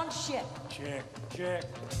flies on shit. Check, check.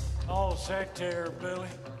 All set, Terror Billy.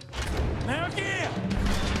 Now again!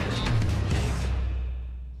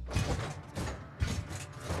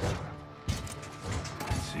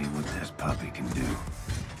 See what this puppy can do.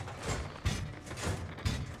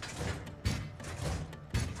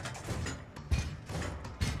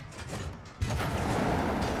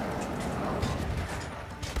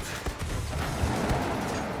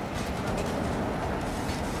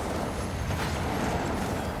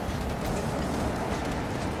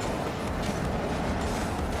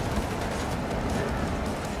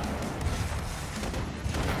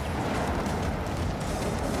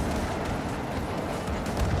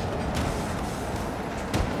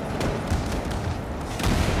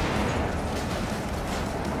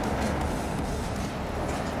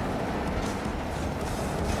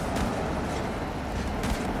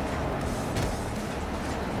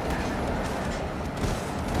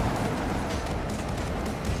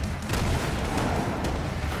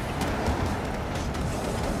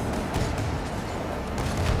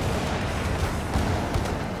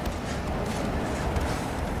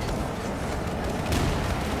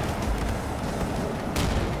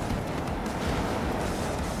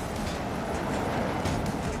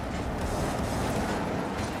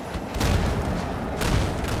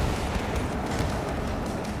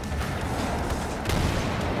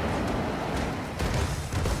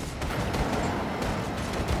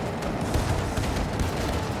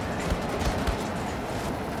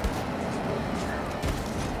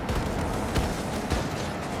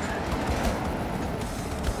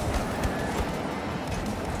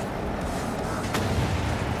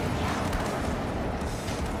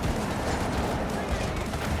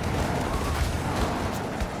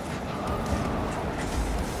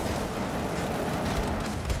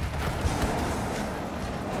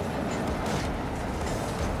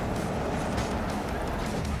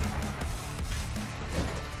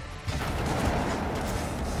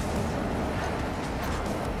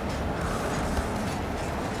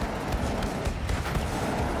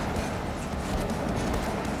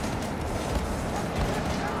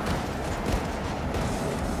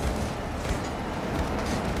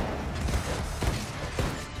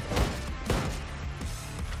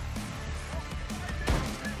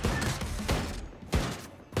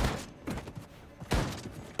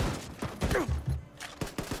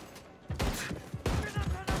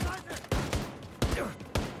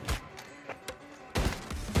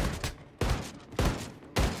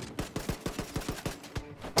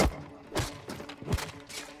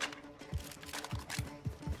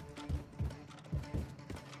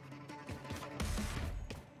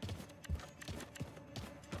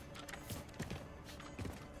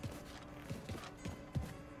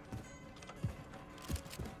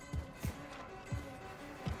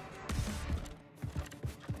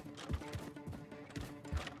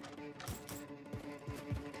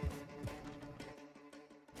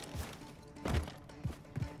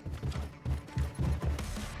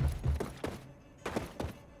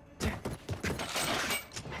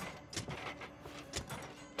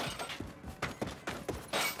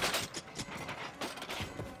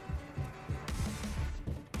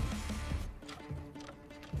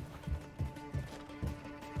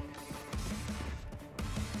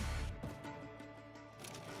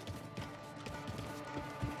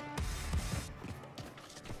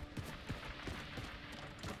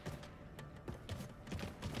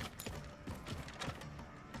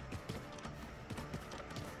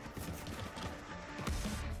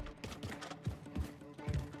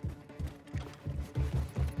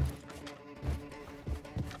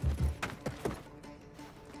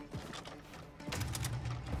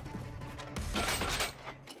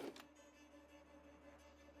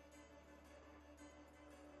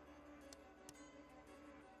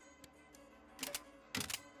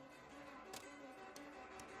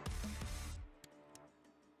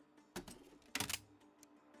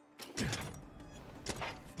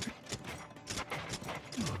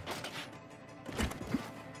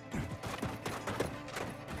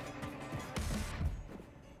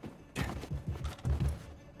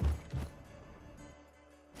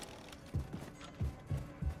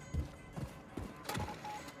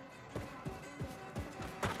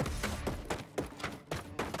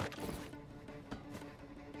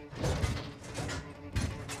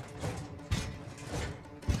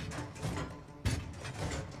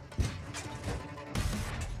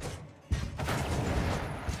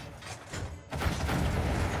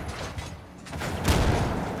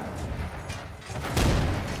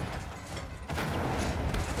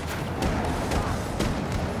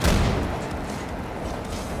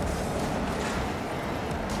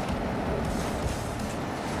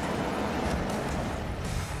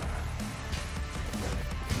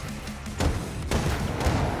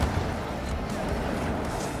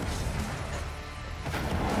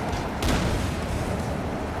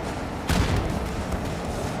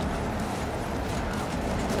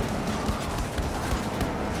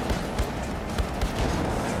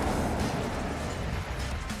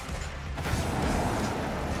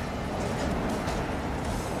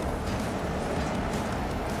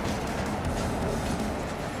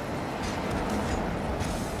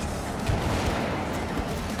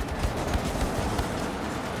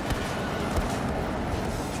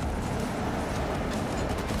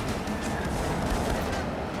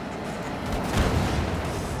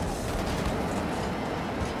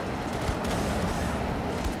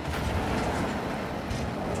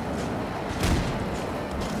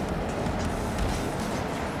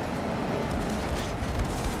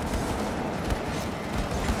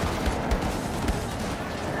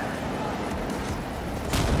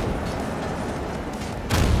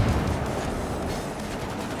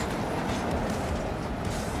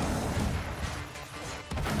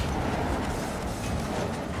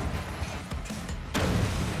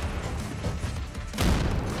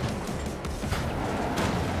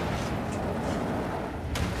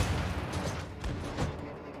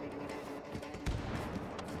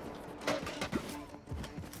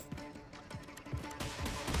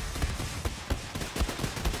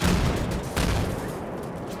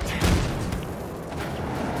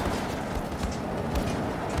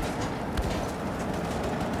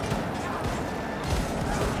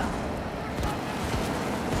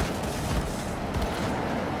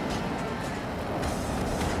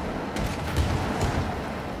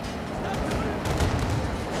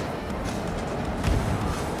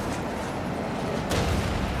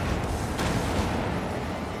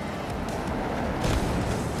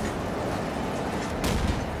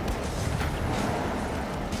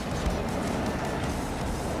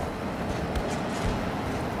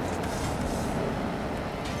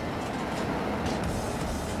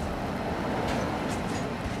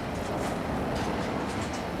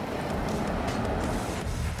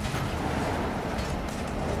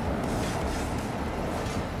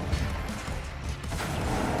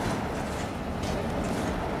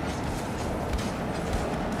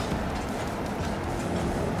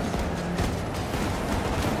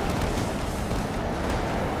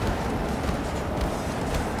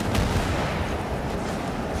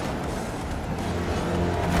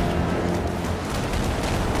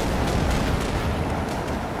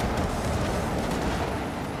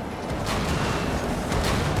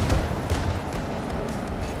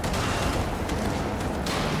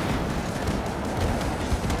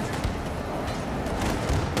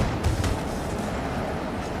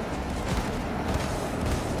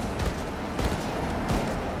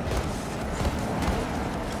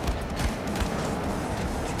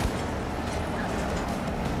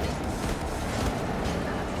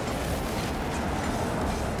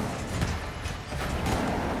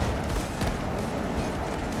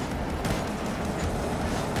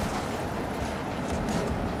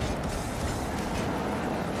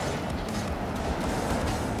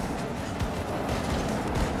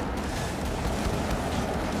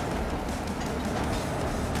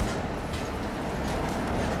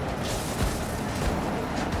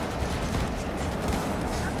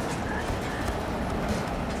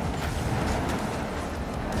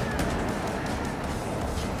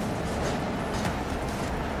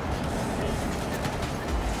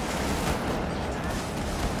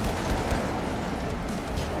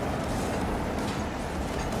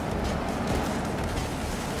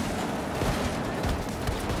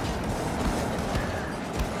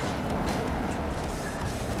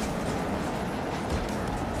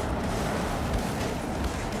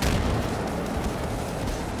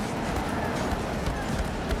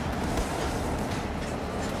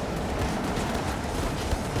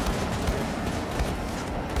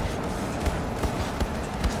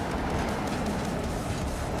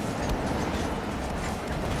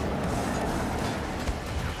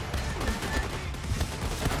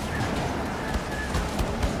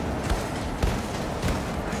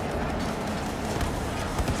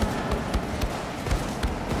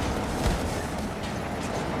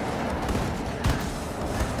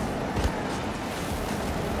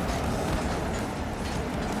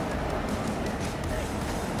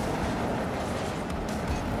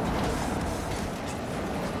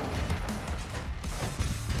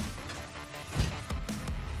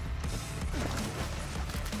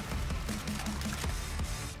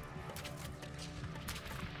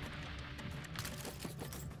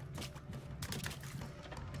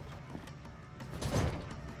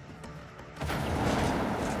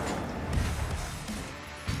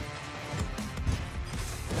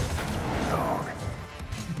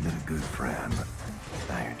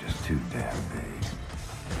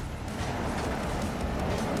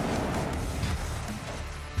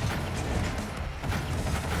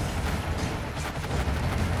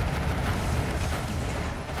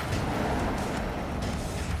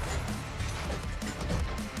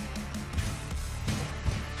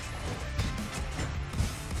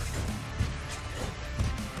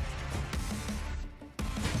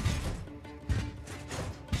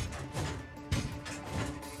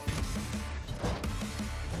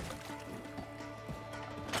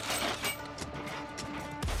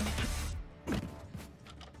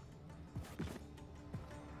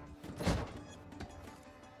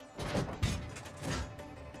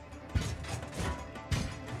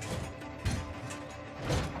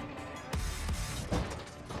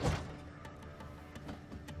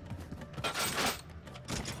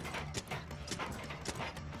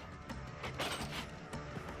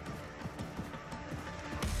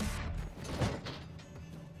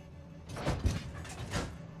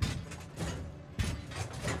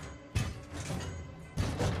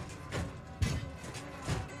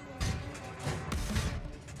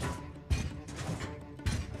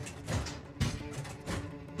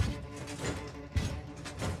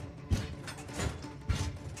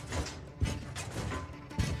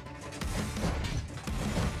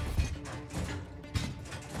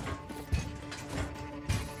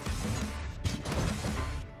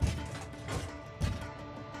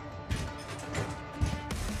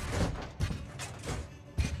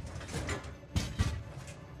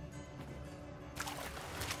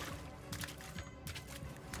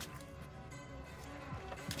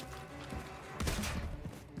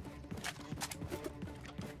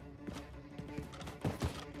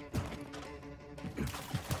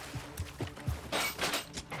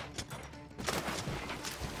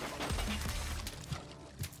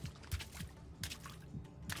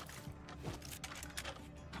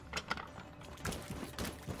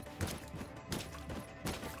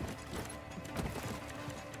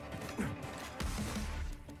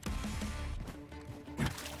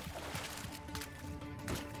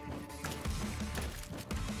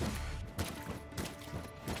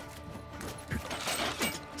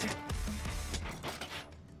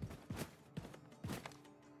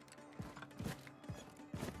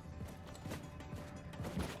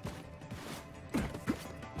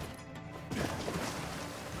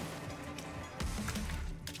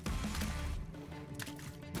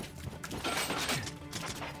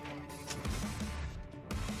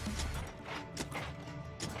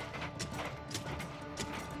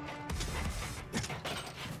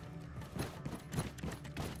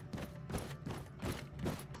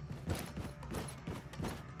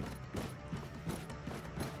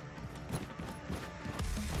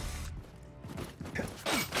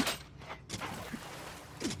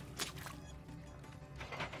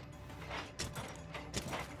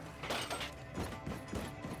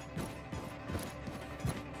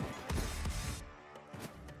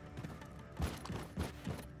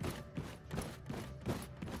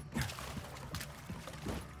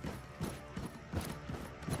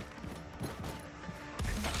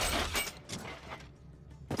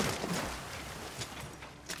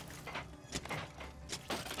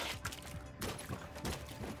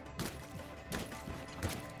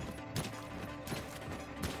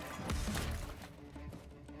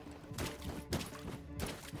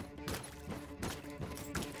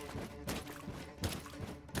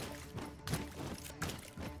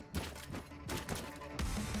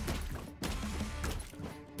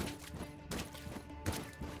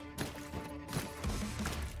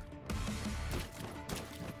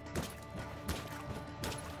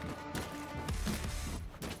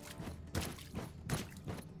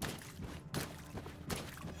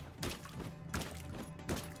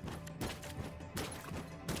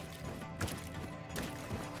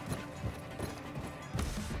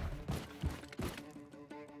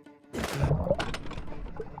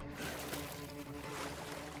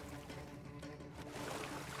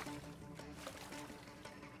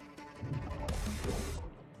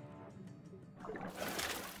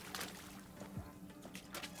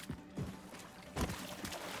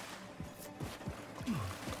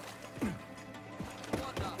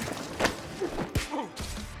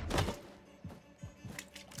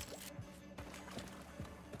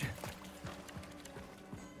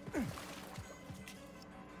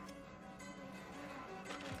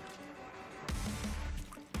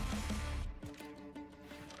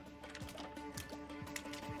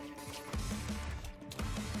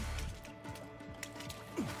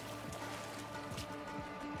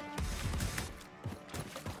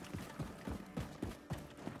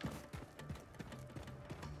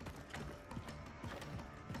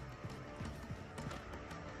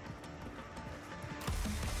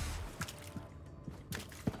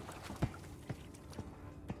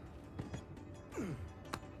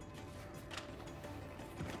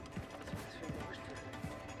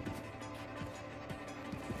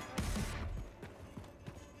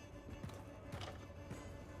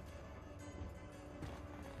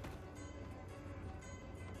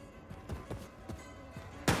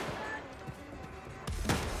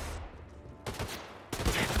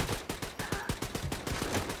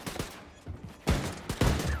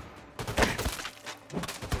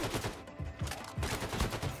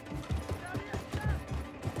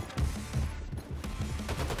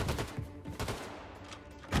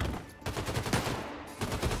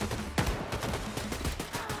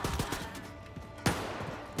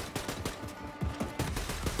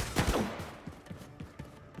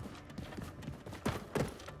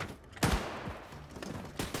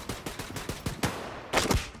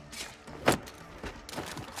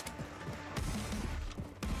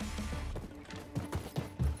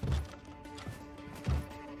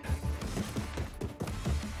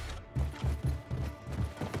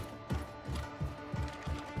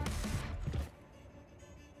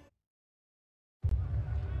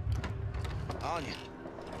 Anya.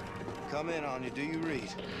 Come in, Anya. Do you read?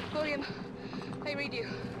 William, I read you.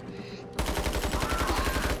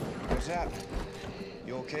 What's happening?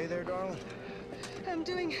 You okay there, darling? I'm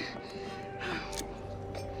doing...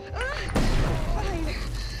 fine.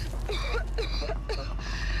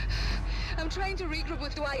 I'm trying to regroup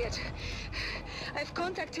with Wyatt. I've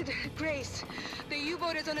contacted Grace. The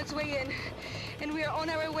U-boat is on its way in, and we are on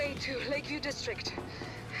our way to Lakeview District.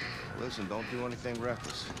 Listen, don't do anything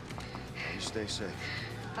reckless. You stay safe.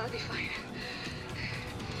 I'll be fine.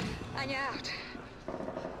 Anya out.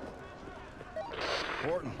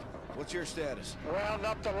 Horton, what's your status? Round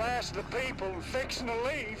up the last of the people and fixing to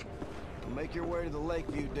leave. Make your way to the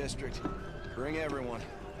Lakeview District. Bring everyone.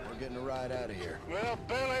 We're getting a ride out of here. Well,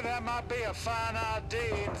 Billy, that might be a fine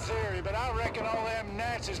idea in theory, but I reckon all them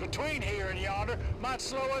Nazis between here and yonder might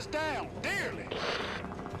slow us down, dearly.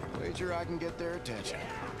 Wager I can get their attention.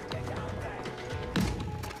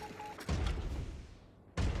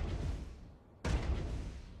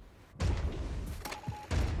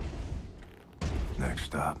 Next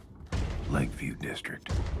stop, Lakeview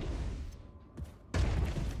District.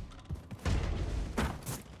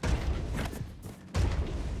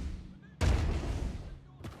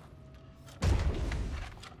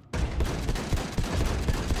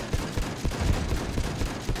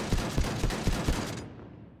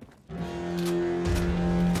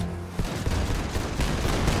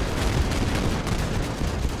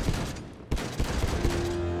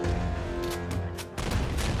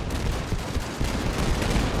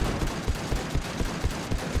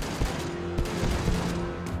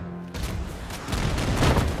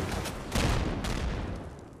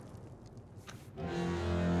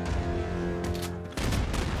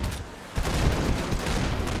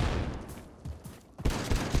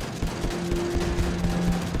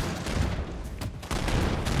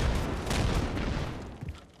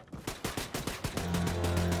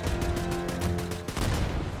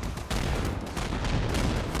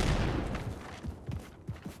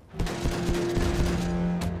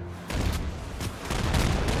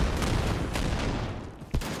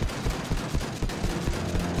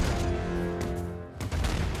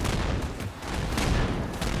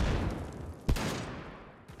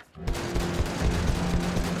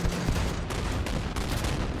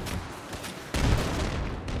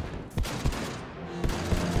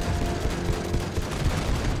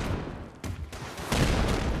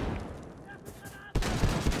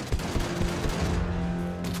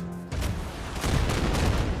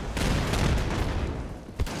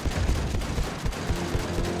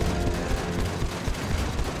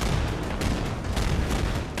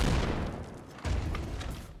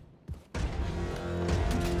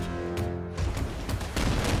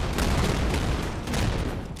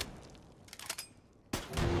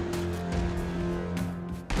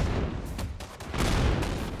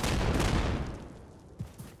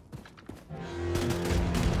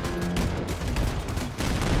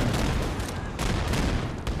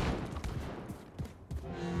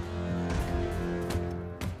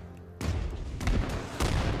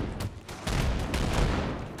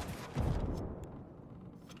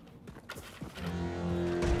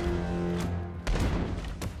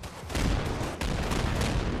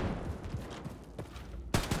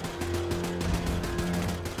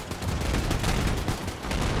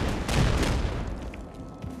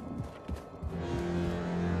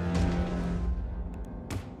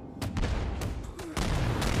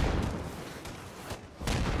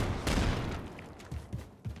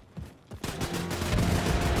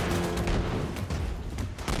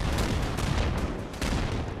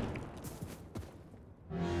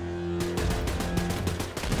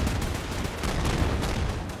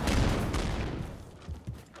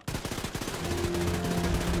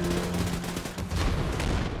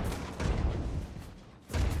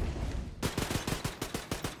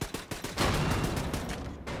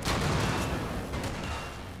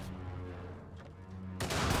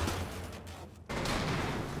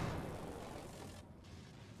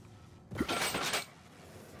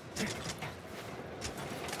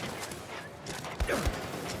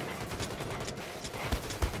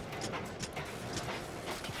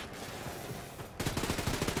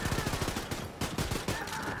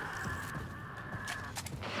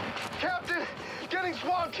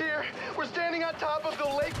 swamped here. We're standing on top of the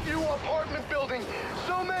Lakeview apartment building.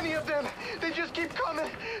 So many of them. They just keep coming.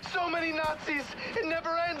 So many Nazis. It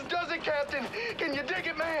never ends, does it, Captain? Can you dig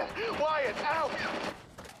it, man? Wyatt, out.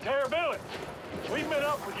 Billy, we've met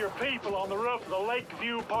up with your people on the roof of the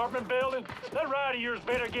Lakeview apartment building. That ride of yours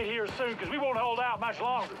better get here soon, because we won't hold out much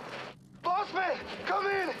longer. Bossman, come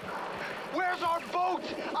in! Where's our boat?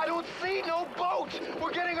 I don't see no boat!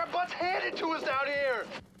 We're getting our butts handed to us out here!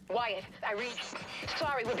 Wyatt, I read.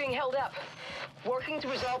 Sorry, we're being held up. Working to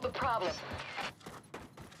resolve the problem.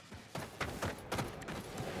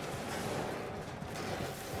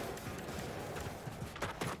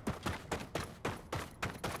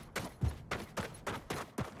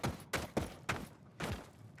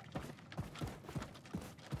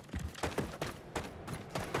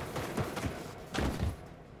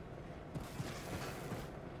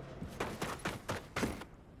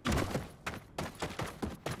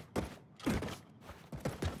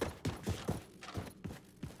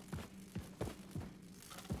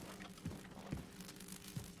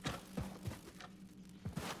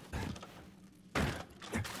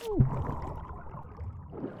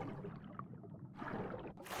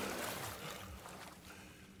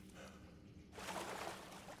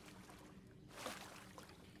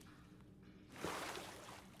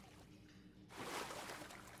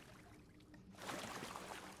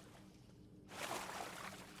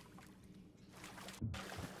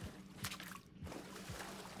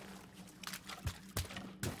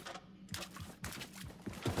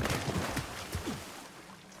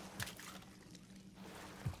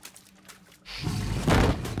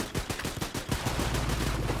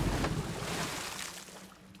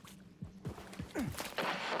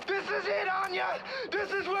 This is it, Anya! This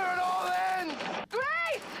is where it all ends!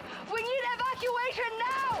 Grace! We need evacuation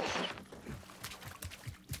now!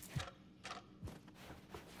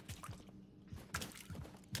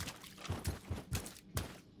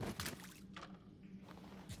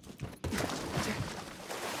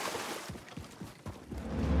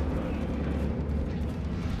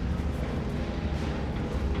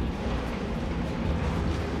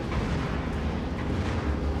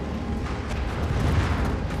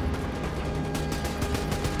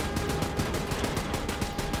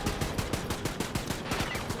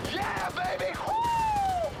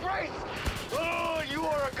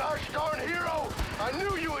 I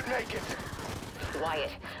knew you would make it!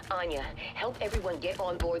 Wyatt, Anya, help everyone get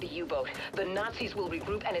on board the U-boat. The Nazis will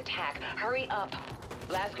regroup and attack. Hurry up.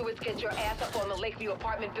 Blazkowicz, get your ass up on the Lakeview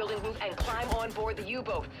apartment building roof and climb on board the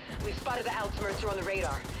U-boat. We've spotted the Ausmerzer on the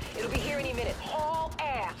radar. It'll be here any minute. Haul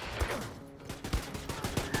ass!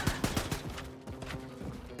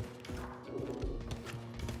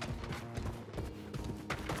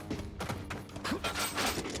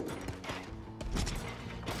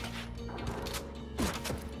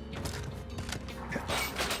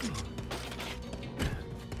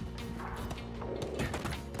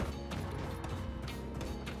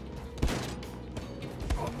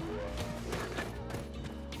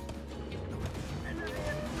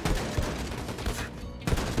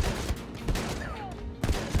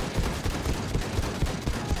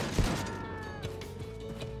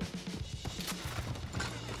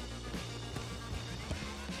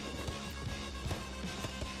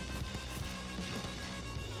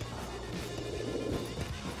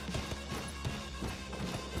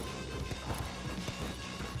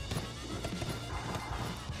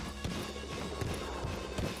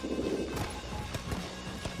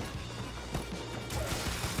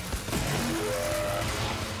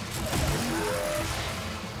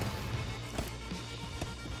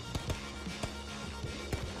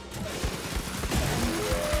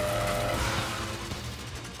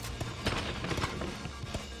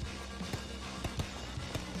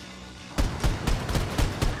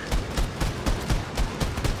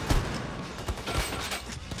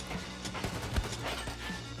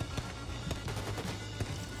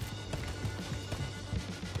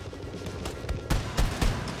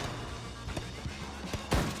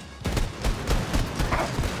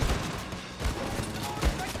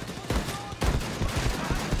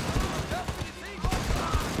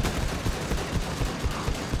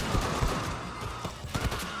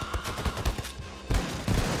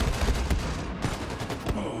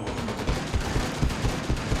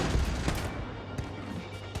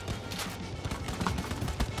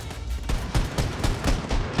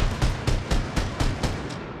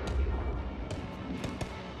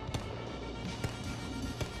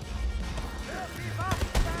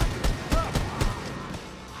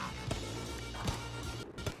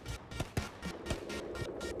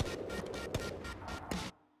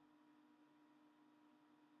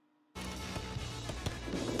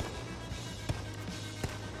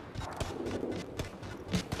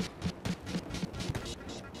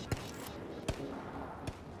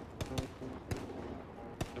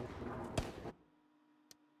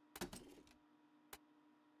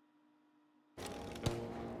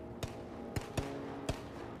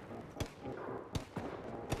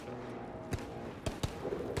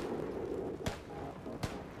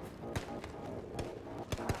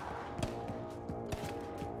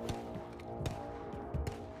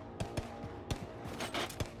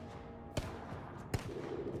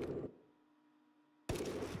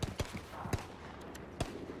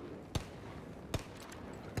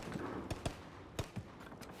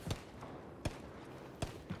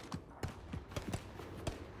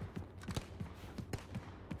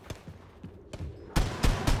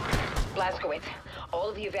 Blazkowicz, all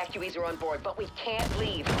of the evacuees are on board, but we can't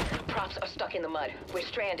leave. Props are stuck in the mud. We're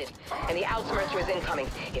stranded, and the Ausmerzer is incoming.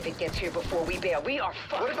 If it gets here before we bail, we are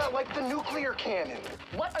fucked. What about, like, the nuclear cannon?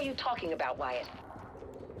 What are you talking about, Wyatt?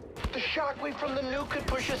 The shockwave from the nuke could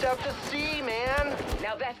push us out to sea, man.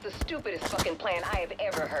 Now that's the stupidest fucking plan I have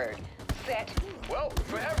ever heard. Set. Well,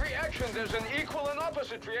 for every action, there's an equal and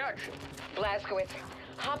opposite reaction. Blazkowicz,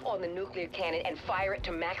 hop on the nuclear cannon and fire it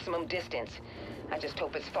to maximum distance. I just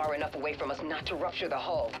hope it's far enough away from us not to rupture the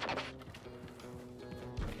hull.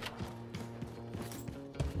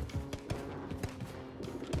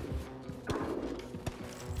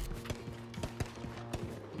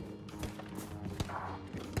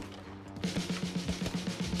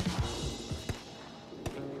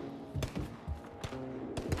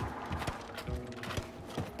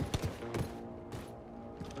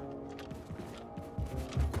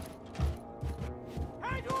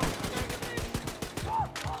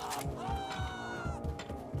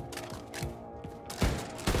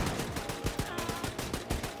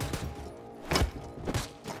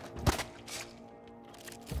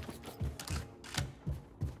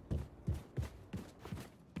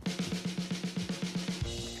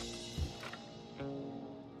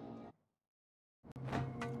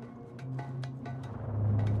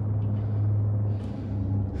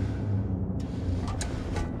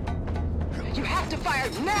 You have to fire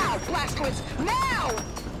now, Blazkowicz! Now!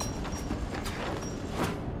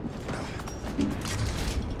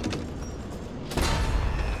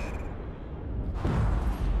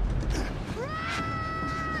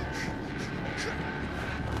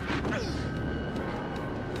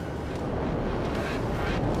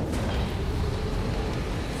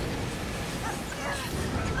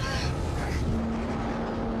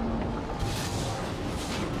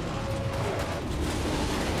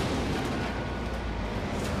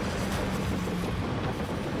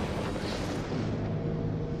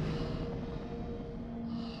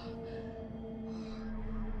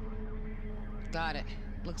 Got it.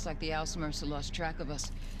 Looks like the Ausmerzer lost track of us.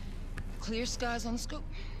 Clear skies on the scope.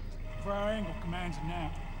 For our angle commands it now.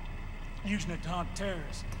 Using it to hunt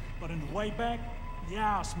terrorists. But in the way back, the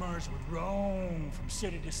Ausmerzer would roam from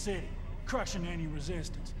city to city, crushing any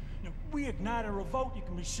resistance. Now, if we ignite a revolt, you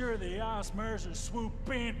can be sure the Ausmerzer swoop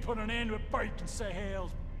in, put an end to it, break and say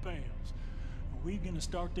hell's bells. If we're gonna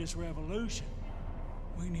start this revolution,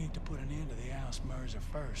 we need to put an end to the Ausmerzer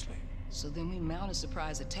firstly. So then we mount a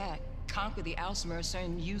surprise attack, conquer the Ausmerzer,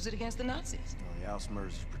 and use it against the Nazis. Well, the Ausmerzer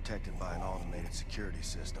is protected by an automated security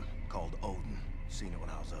system called Odin. Seen it when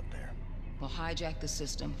I was up there. We'll hijack the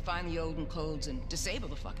system, find the Odin codes, and disable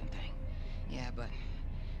the fucking thing. Yeah, but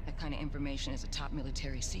that kind of information is a top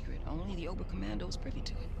military secret. Only the Oberkommando is privy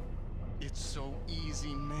to it. It's so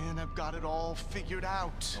easy, man. I've got it all figured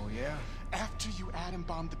out. Oh, yeah? After you atom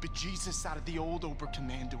bombed the bejesus out of the old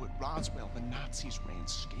Oberkommando at Roswell, the Nazis ran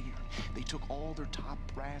scared. They took all their top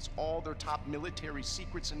brass, all their top military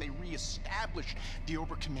secrets, and they re-established the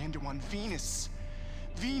Oberkommando on Venus.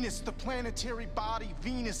 Venus, the planetary body,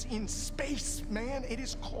 Venus in space, man. It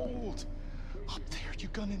is cold. Up there,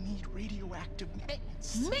 you're gonna need radioactive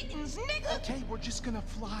mittens. Mittens, nigga! Okay, we're just gonna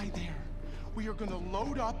fly there. We are gonna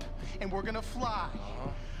load up, and we're gonna fly.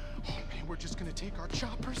 Oh, man, we're just gonna take our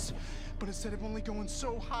choppers, but instead of only going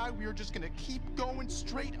so high, we are just gonna keep going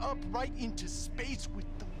straight up right into space with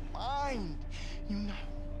the mind. You know?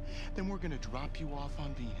 Then we're gonna drop you off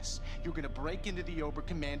on Venus. You're gonna break into the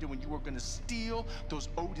Oberkommando, and you are gonna steal those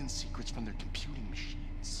Odin secrets from their computing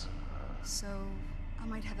machines. So, I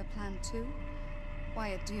might have a plan too?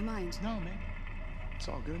 Wyatt, do you mind? No, man. It's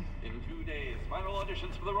all good. In 2 days, final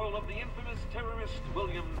auditions for the role of the infamous terrorist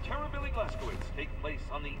William Terror-Billy Blazkowicz take place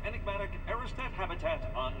on the enigmatic Aristat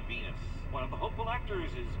habitat on Venus. One of the hopeful actors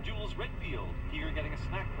is Jules Redfield, here getting a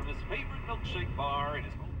snack from his favorite milkshake bar in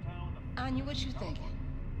his hometown. Anya, what you thinking?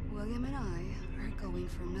 William and I are going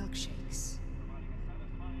for milkshakes.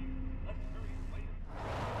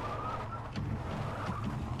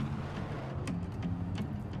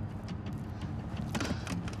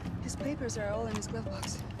 His papers are all in his glove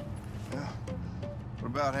box. Yeah. What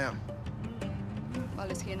about him? Well,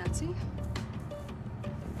 is he a Nazi?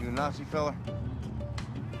 You a Nazi fella?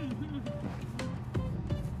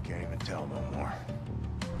 Can't even tell no more.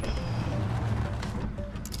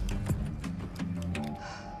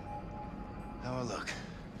 How I look?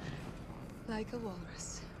 Like a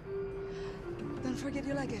walrus. Don't forget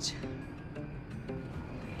your luggage.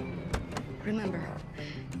 Remember,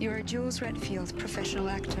 you're Jules Redfield, professional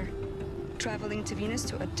actor, traveling to Venus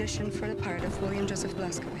to audition for the part of William Joseph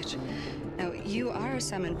Blazkowicz. Now, you are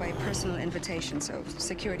summoned by personal invitation, so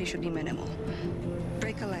security should be minimal.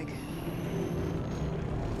 Break a leg.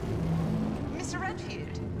 Mr.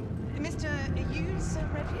 Redfield. Mr. Hughes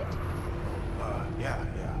Redfield? Yeah,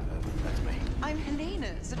 that's me. I'm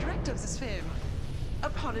Helena, the director of this film.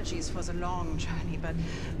 Apologies for the long journey, but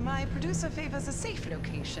my producer favors a safe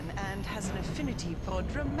location and has an affinity for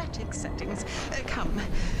dramatic settings. Come.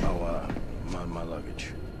 Oh, my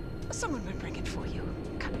luggage. Someone will bring it for you.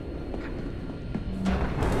 Come.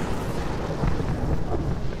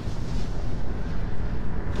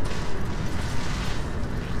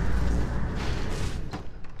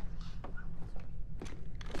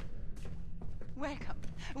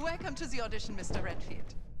 Welcome to the audition, Mr.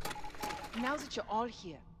 Redfield. Now that you're all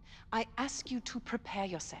here, I ask you to prepare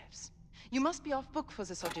yourselves. You must be off book for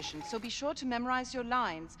this audition, so be sure to memorize your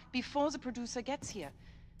lines before the producer gets here.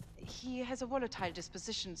 He has a volatile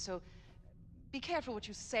disposition, so be careful what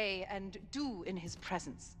you say and do in his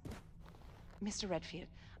presence. Mr. Redfield,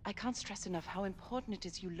 I can't stress enough how important it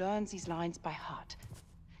is you learn these lines by heart.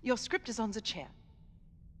 Your script is on the chair.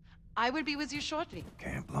 I will be with you shortly.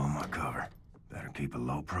 Can't blow my cover. Better keep a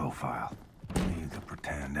low profile. Need the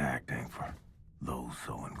pretend acting for those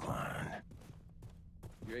so inclined.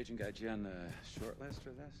 Your agent got you on the short list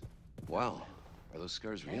for this? Wow. Are those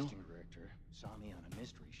scars real? Casting director saw me on a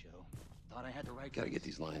mystery show. Thought I had the right. Gotta get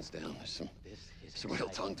these lines down. There's some real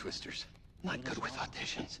tongue twisters. Not good with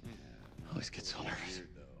auditions. Always get so nervous.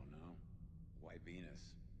 Weird, though, no? Why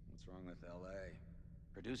Venus? What's wrong with L.A.?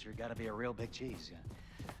 Producer gotta be a real big cheese.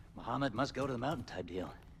 Muhammad must go to the mountain type deal.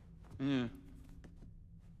 Yeah.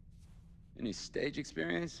 Any stage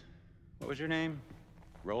experience? What was your name?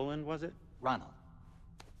 Roland, was it? Ronald.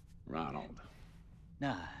 Ronald.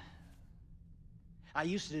 Nah. I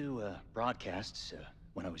used to do broadcasts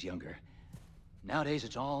when I was younger. Nowadays,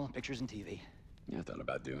 it's all pictures and TV. Yeah, I thought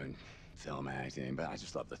about doing film acting, but I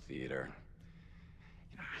just love the theater.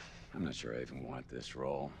 You know, I'm not sure I even want this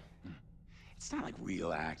role. It's not like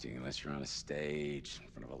real acting unless you're on a stage in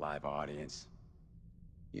front of a live audience.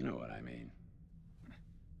 You know what I mean.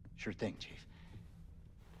 Sure thing, Chief.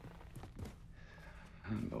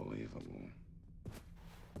 Unbelievable.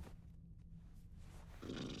 I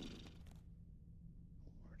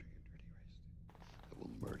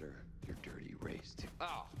will murder your dirty race.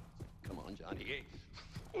 Oh, come on, Johnny. Hey.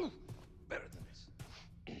 Ooh, better than this.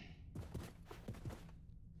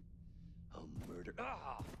 I'll murder.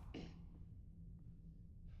 Ah!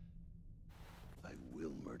 I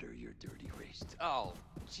will murder your dirty race. Oh,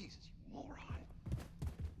 Jesus, you moron.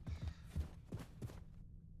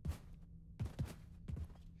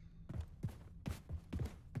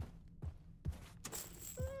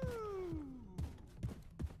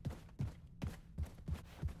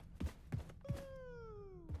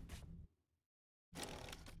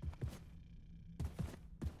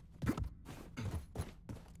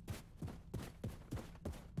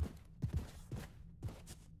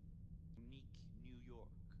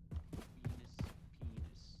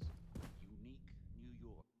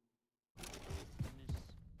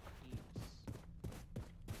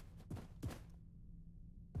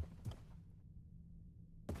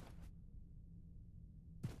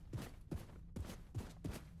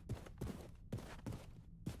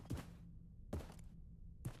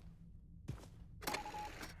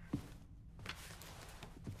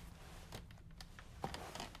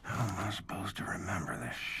 How am I supposed to remember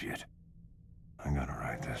this shit? I gotta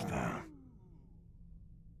write this down.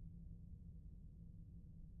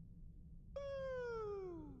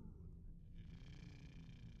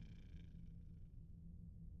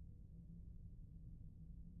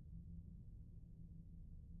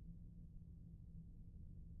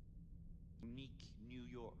 Unique New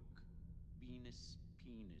York. Venus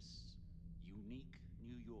penis. Unique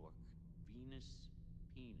New York. Venus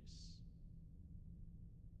penis.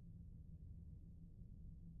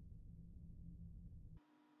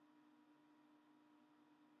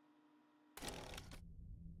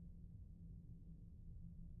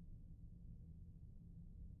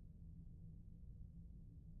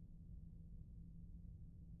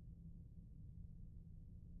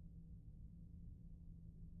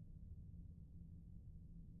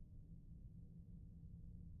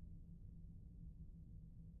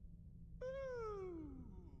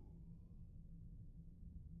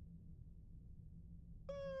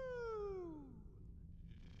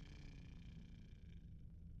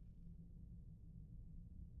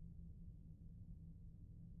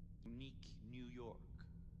 Unique New York.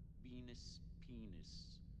 Venus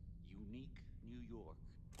penis. Unique New York.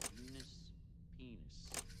 Venus penis.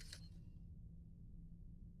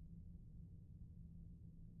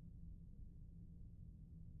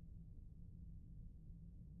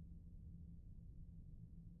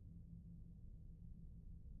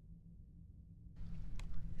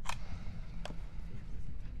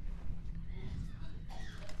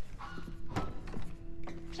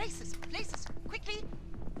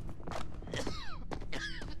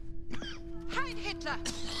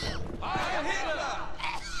 Hitler! Heil Hitler!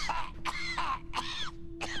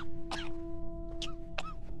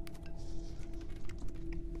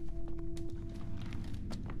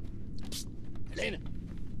 Helene!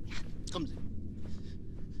 Kommen Sie.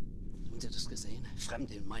 Haben Sie das gesehen?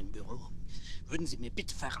 Fremde in meinem Büro. Würden Sie mir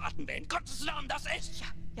bitte verraten, wer in Gottes Namen das ist?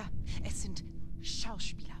 Ja, es sind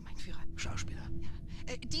Schauspieler, mein Führer. Schauspieler?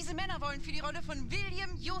 Diese Männer wollen für die Rolle von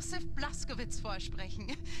William Joseph Blaskowitz vorsprechen.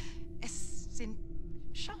 Es sind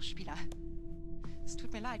Schauspieler. Es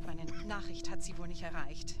tut mir leid, meine Nachricht hat sie wohl nicht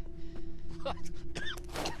erreicht. Was?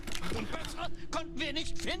 Und bessere konnten wir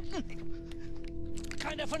nicht finden?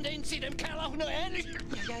 Keiner von denen sieht dem Kerl auch nur ähnlich.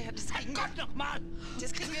 Ja, das kriegen wir. Gott nochmal!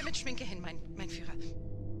 Das kriegen wir mit Schminke hin, mein Führer.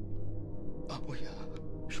 Oh ja,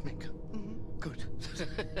 Schminke. Gut.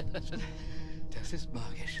 Das ist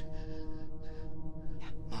magisch.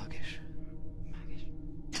 Ja. Magisch.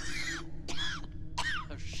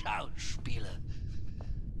 Schauspieler.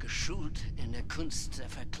 Geschult in der Kunst der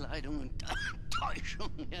Verkleidung und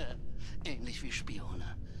Täuschung. Ja. Ähnlich wie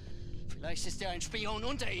Spione. Vielleicht ist ja ein Spion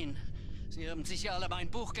unter Ihnen. Sie haben sicher alle mein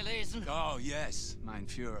Buch gelesen. Oh, yes, mein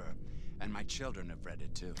Führer. And my children have read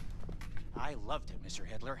it too. I loved it, Mr.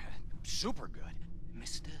 Hitler. Super good.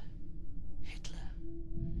 Mr. Hitler.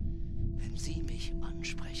 Wenn Sie mich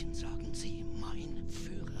ansprechen, sagen Sie mein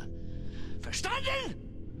Führer. Verstanden?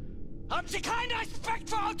 Haben Sie keinen Respekt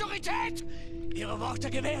vor Autorität? Ihre Worte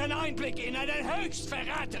gewähren Einblick in einen höchst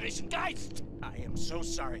verräterischen Geist. I am so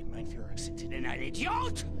sorry, mein Führer. Sind Sie denn ein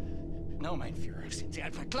Idiot? No, mein Führer. Sind Sie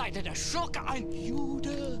ein verkleideter Schurke, ein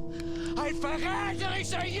Jude? Ein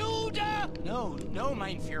verräterischer Jude? No,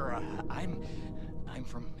 mein Führer. I'm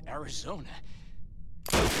from Arizona.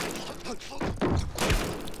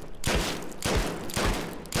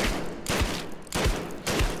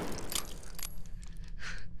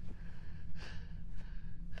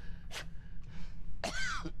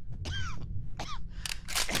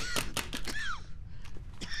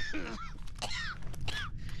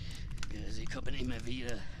 Sie kommen immer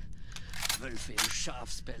wieder. Wölfe im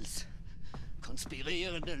Schafspelz.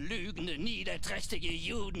 Konspirierende, lügende, niederträchtige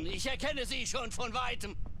Juden. Ich erkenne sie schon von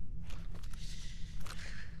Weitem.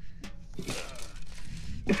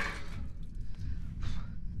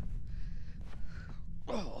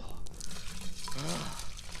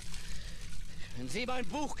 Wenn Sie mein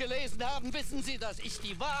Buch gelesen haben, wissen Sie, dass ich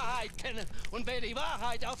die Wahrheit kenne. Und wer die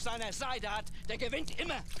Wahrheit auf seiner Seite hat, der gewinnt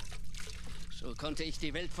immer. So konnte ich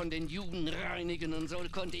die Welt von den Juden reinigen und so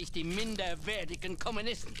konnte ich die minderwertigen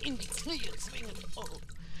Kommunisten in die Knie zwingen. Oh,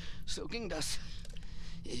 so ging das.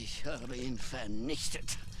 Ich habe ihn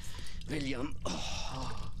vernichtet. William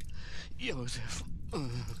Joseph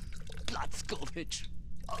Blaskowitz.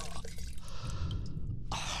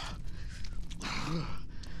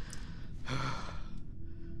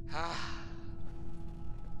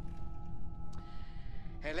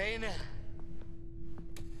 Helene.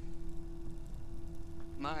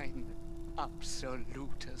 Mein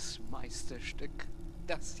absolutes Meisterstück,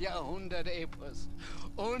 das Jahrhundert-Epos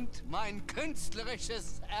und mein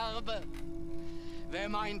künstlerisches Erbe. Wer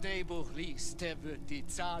mein Drehbuch liest, der wird die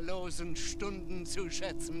zahllosen Stunden zu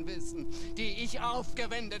schätzen wissen, die ich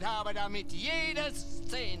aufgewendet habe, damit jede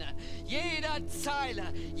Szene, jeder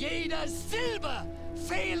Zeile, jeder Silbe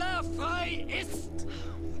fehlerfrei ist.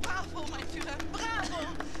 Bravo, mein Führer, bravo!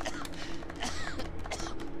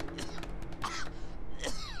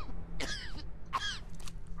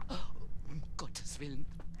 Um Gottes Willen.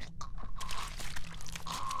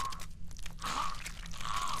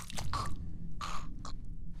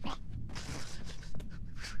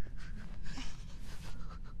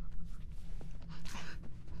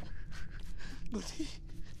 Mutti,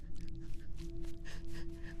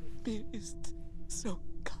 mir ist so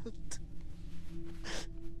kalt.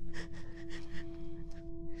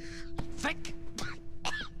 Weg!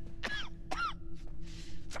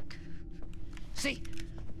 Weg! Sie!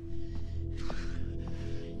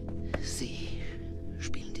 Sie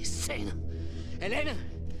spielen die Szene. Helene,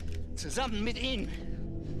 zusammen mit Ihnen.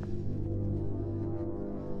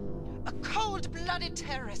 A cold-blooded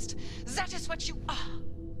terrorist. That is what you are.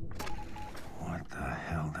 What the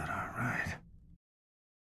hell did I write?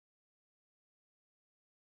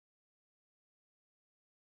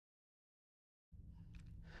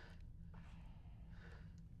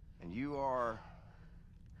 And you are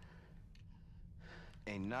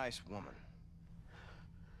a nice woman.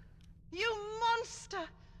 You monster!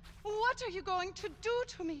 What are you going to do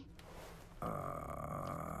to me?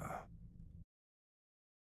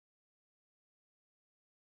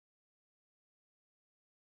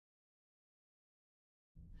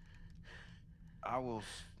 I will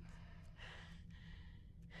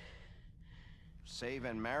save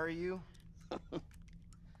and marry you?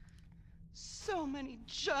 So many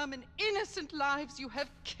German innocent lives you have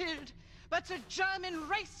killed, but the German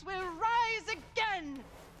race will rise again!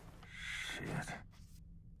 Shit.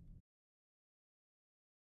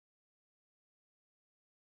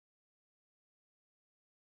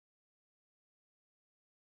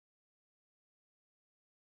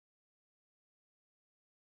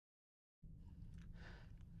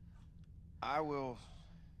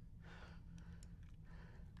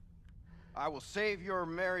 I will save your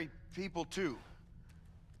merry people too.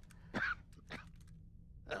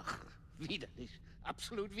 Ach, widerlich.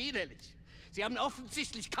 Absolut widerlich. Sie haben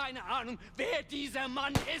offensichtlich keine Ahnung, wer dieser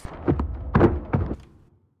Mann ist.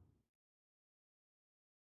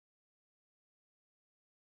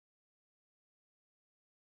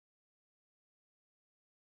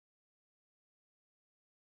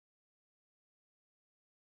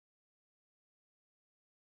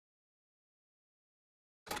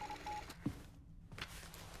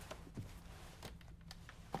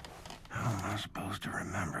 How am I supposed to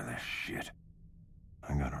remember this shit?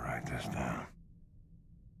 I gotta write this down.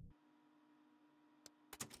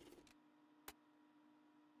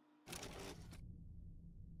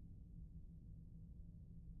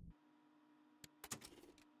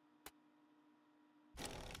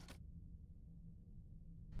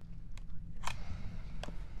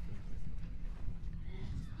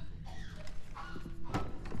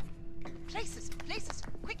 Places,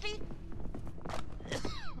 quickly!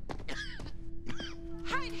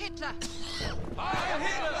 Heil Hitler! Heil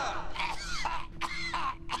Hitler!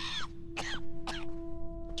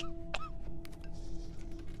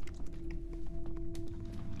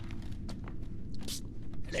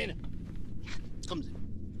 Helene! Kommen Sie.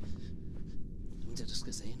 Haben Sie das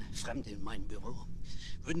gesehen? Fremde in meinem Büro.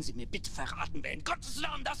 Würden Sie mir bitte verraten, wer in Gottes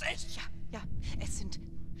Namen das ist? Ja, es sind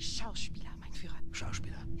Schauspieler, mein Führer.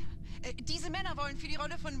 Schauspieler? Ja. Diese Männer wollen für die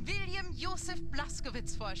Rolle von William Joseph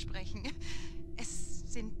Blaskowitz vorsprechen. Es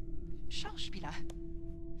sind Schauspieler.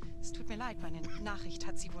 Es tut mir leid, meine Nachricht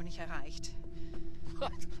hat sie wohl nicht erreicht.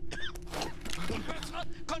 Was?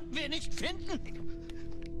 Konnten wir nicht finden?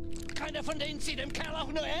 Keiner von denen sieht dem Kerl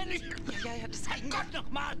auch nur ähnlich. Ja, das kriegen wir. Gott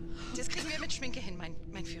nochmal! Das kriegen wir mit Schminke hin,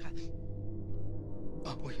 mein Führer.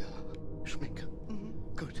 Oh ja, Schminke. Mhm.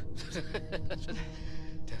 Gut.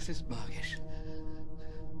 Das ist magisch.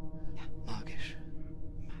 Ja. Magisch.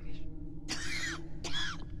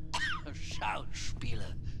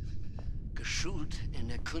 Schauspieler. Geschult in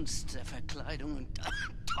der Kunst der Verkleidung und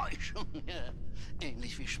Täuschung. Ja.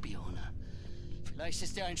 Ähnlich wie Spione. Vielleicht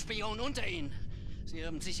ist ja ein Spion unter Ihnen. Sie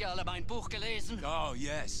haben sicher alle mein Buch gelesen. Oh,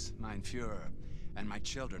 yes, mein Führer. And my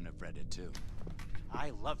children have read it too.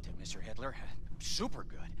 I loved it, Mr. Hitler. Super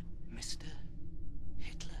good. Mr.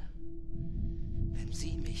 Hitler. Wenn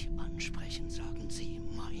Sie mich ansprechen, sagen Sie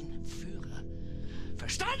mein Führer.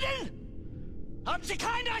 Verstanden? Haben Sie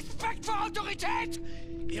keinen Respekt vor Autorität?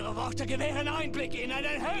 Ihre Worte gewähren Einblick in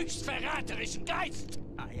einen höchst verräterischen Geist.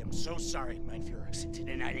 I am so sorry, mein Führer. Sind Sie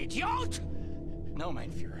denn ein Idiot? No,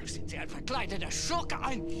 mein Führer. Sind Sie ein verkleideter Schurke,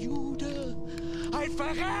 ein Jude? Ein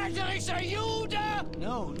verräterischer Jude?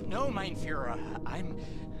 No, mein Führer.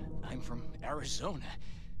 I'm from Arizona.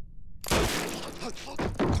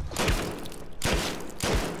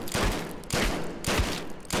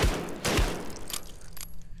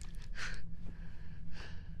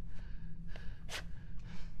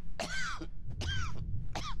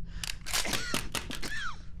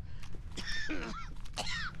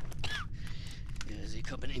 Sie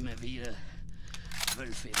kommen immer wieder.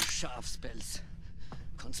 Wölfe im Schafspelz.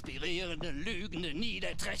 Konspirierende, lügende,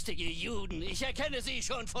 niederträchtige Juden. Ich erkenne sie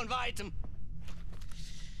schon von Weitem.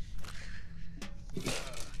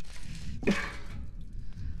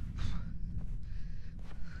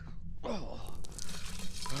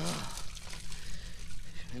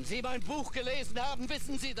 Wenn Sie mein Buch gelesen haben,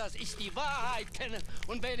 wissen Sie, dass ich die Wahrheit kenne.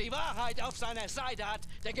 Und wer die Wahrheit auf seiner Seite hat,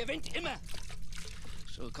 der gewinnt immer.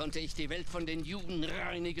 So konnte ich die Welt von den Juden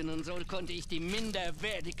reinigen und so konnte ich die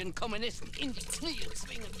minderwertigen Kommunisten in die Knie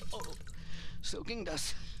zwingen. Oh, so ging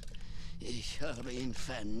das. Ich habe ihn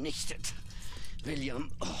vernichtet.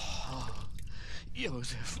 William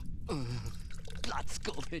Joseph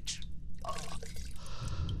Blaskowitz.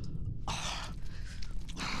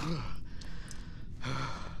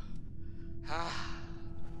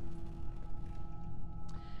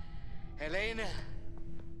 Helene.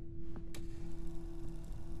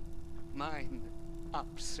 Mein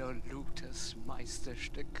absolutes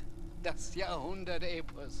Meisterstück, das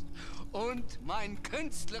Jahrhundert-Epos und mein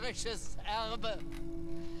künstlerisches Erbe.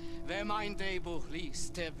 Wer mein Drehbuch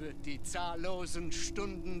liest, der wird die zahllosen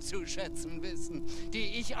Stunden zu schätzen wissen,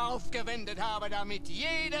 die ich aufgewendet habe, damit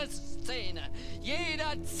jede Szene,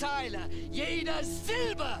 jeder Zeile, jeder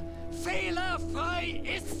Silbe fehlerfrei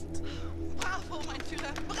ist. Bravo, mein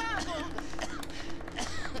Führer, bravo!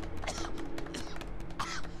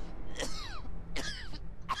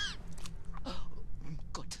 Um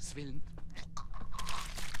Gottes Willen.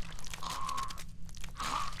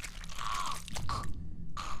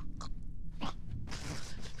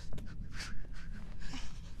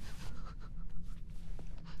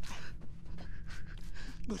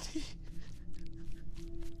 Mutti,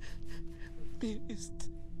 mir ist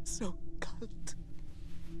so kalt.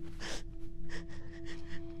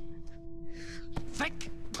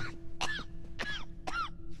 Weg!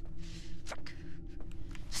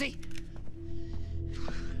 Weg!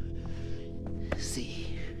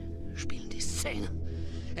 Sie spielen die Szene.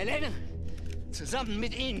 Helene, zusammen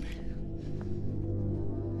mit ihm.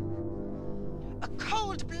 A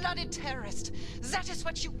cold-blooded terrorist. That is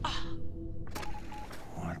what you are.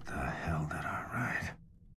 What the hell did I write?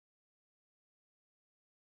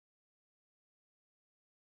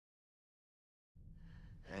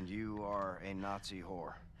 And you are a Nazi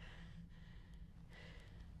whore.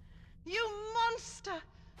 You monster!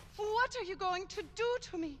 What are you going to do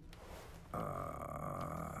to me?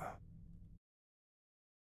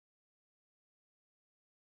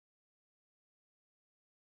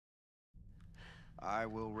 I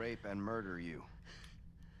will rape and murder you.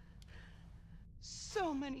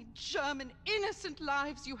 So many German innocent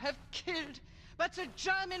lives you have killed, but the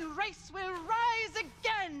German race will rise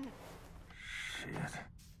again! Shit.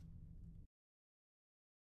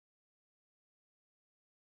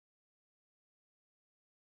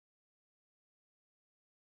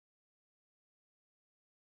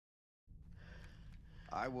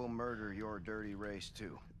 I will murder your dirty race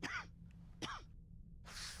too.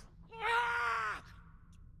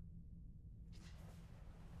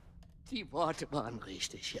 Die Worte waren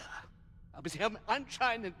richtig, ja. Aber Sie haben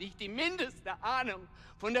anscheinend nicht die mindeste Ahnung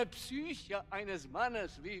von der Psyche eines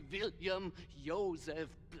Mannes wie William Joseph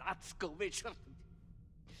Blazkowicz.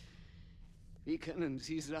 Wie können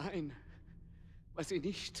Sie sein, was Sie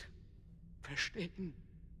nicht verstehen?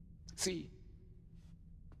 Sie.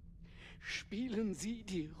 Spielen Sie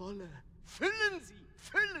die Rolle. Füllen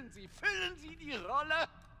Sie die Rolle.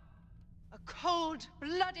 A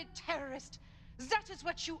cold-blooded terrorist. That is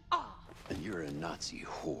what you are. And you're a Nazi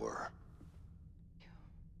whore. You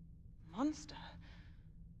monster.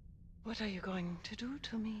 What are you going to do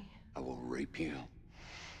to me? I will rape you,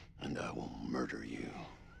 and I will murder you.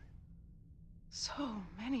 So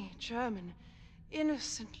many German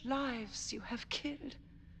innocent lives you have killed.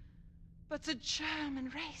 But the German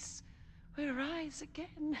race will rise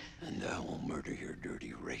again. And I will murder your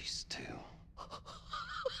dirty race, too.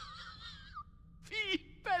 Viel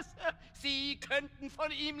besser. Sie könnten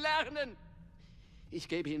von ihm lernen. Ich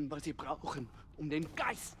gebe Ihnen, was Sie brauchen, um den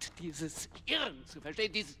Geist dieses Irren zu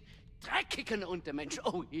verstehen, dieses dreckigen Untermensch.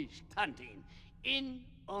 Oh, ich kannte ihn in-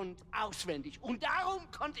 und auswendig. Und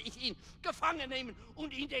darum konnte ich ihn gefangen nehmen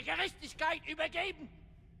und ihn der Gerechtigkeit übergeben.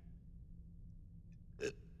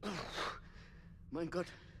 Mein Gott,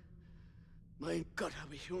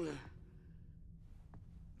 habe ich Hunger.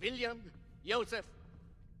 William Joseph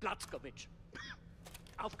Blazkowicz.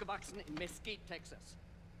 Aufgewachsen in Mesquite, Texas.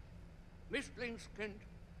 Mischlingskind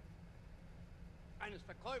eines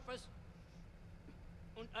Verkäufers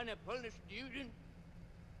und einer polnischen Jüdin.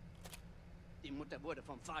 Die Mutter wurde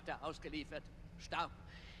vom Vater ausgeliefert, starb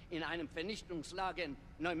in einem Vernichtungslager in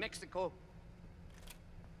Neumexiko.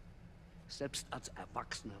 Selbst als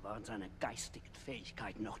Erwachsener waren seine geistigen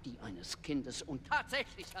Fähigkeiten noch die eines Kindes. Und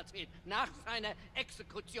tatsächlich, als wir nach seiner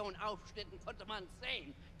Exekution aufschnitten, konnte man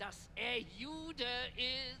sehen, dass er Jude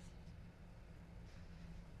ist.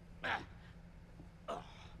 Oh.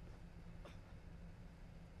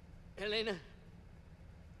 Helene,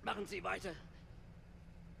 machen Sie weiter.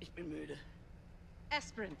 Ich bin müde.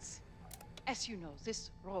 Aspirants, as you know, this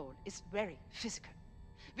role is very physical.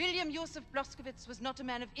 William Joseph Blazkowicz was not a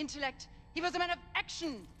man of intellect, he was a man of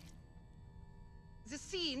action. The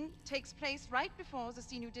scene takes place right before the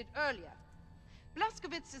scene you did earlier.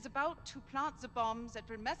 Blazkowicz is about to plant the bombs that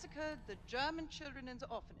will massacre the German children in the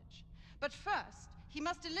orphanage. But first, he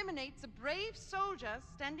must eliminate the brave soldiers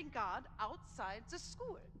standing guard outside the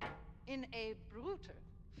school in a brutal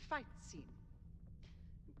fight scene.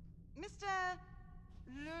 Mr.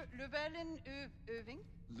 Llewellyn-Ewing?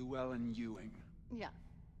 Llewellyn-Ewing. Yeah.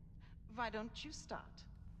 Why don't you start?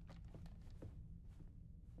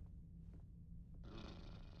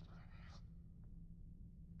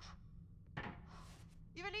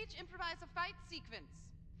 Juwelier! stage improvise a fight sequence.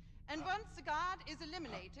 And once the guard is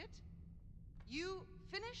eliminated, you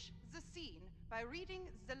finish the scene by reading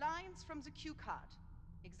the lines from the cue card,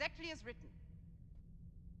 exactly as written.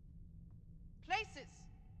 Places.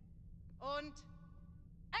 Und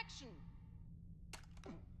action.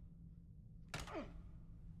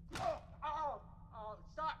 Oh,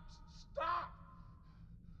 stop!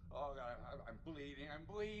 Oh, God, I'm bleeding,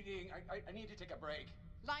 I need to take a break.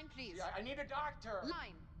 Line, please. Yeah, I need a doctor.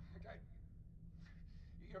 Line.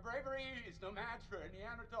 Your bravery is no match for a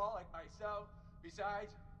Neanderthal like myself.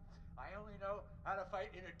 Besides, I only know how to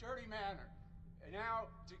fight in a dirty manner. And now,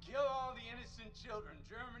 to kill all the innocent children,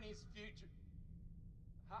 Germany's future.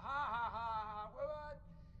 Ha ha ha ha, what?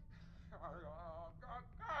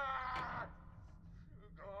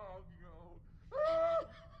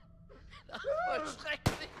 Das ist voll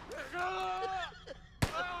schrecklich.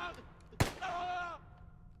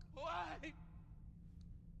 Why?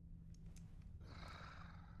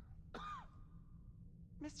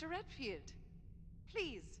 Mr. Redfield,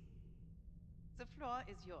 please. The floor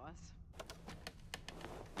is yours.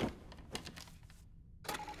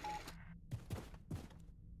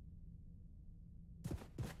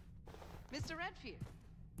 Mr. Redfield,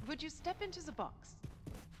 would you step into the box?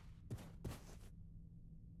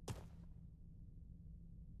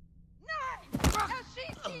 Nein!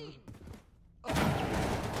 Erschieß ihn!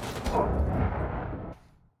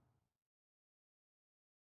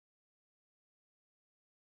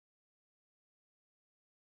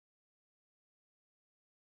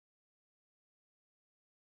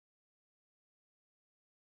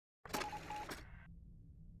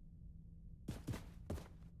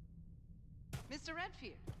 Mr.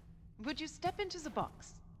 Redfield, would you step into the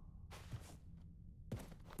box?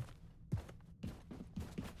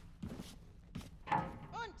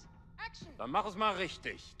 Und action! Dann mach es mal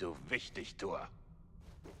richtig, du Wichtigtuer.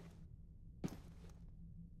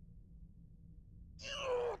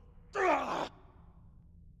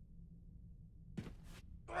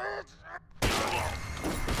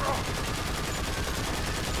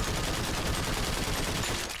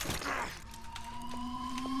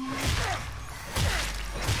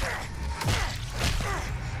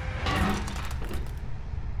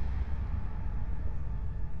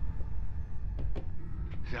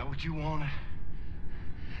 Is that what you wanted?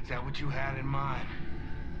 Is that what you had in mind?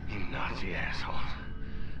 You Nazi assholes.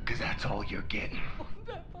 Because that's all you're getting.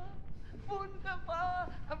 Wunderbar,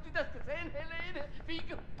 wunderbar. Haben Sie das gesehen, Helene? Wie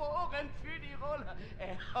geboren für die Rolle.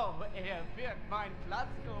 Er wird mein Platz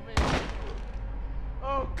gewinnen.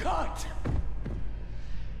 Oh Gott!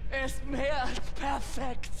 Er ist mehr als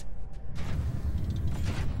perfekt.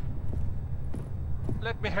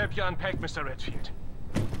 Let me help you unpack, Mr. Redfield.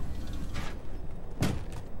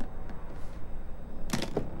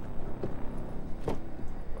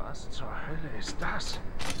 Was zur Hölle ist das?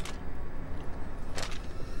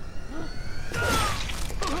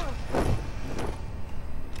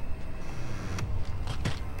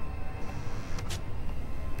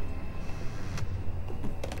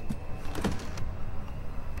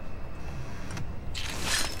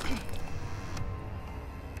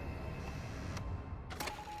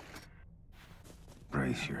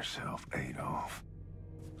 Brace yourself, Adolf.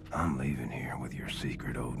 I'm leaving here with your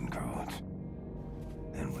secret Odin codes.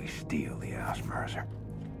 Then we steal the Ausmerzer,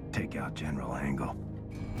 take out General Angle,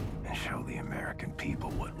 and show the American people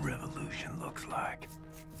what revolution looks like.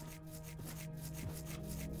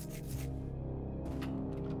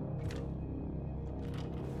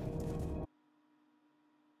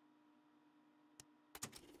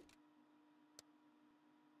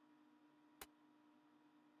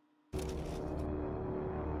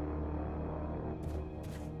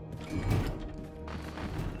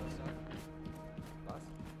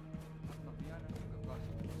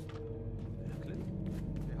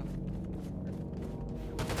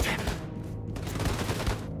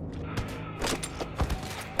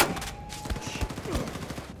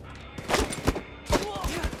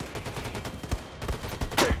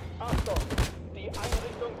 Achtung! Die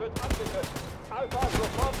Einrichtung wird abgegriffen. Alpha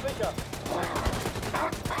sofort sicher.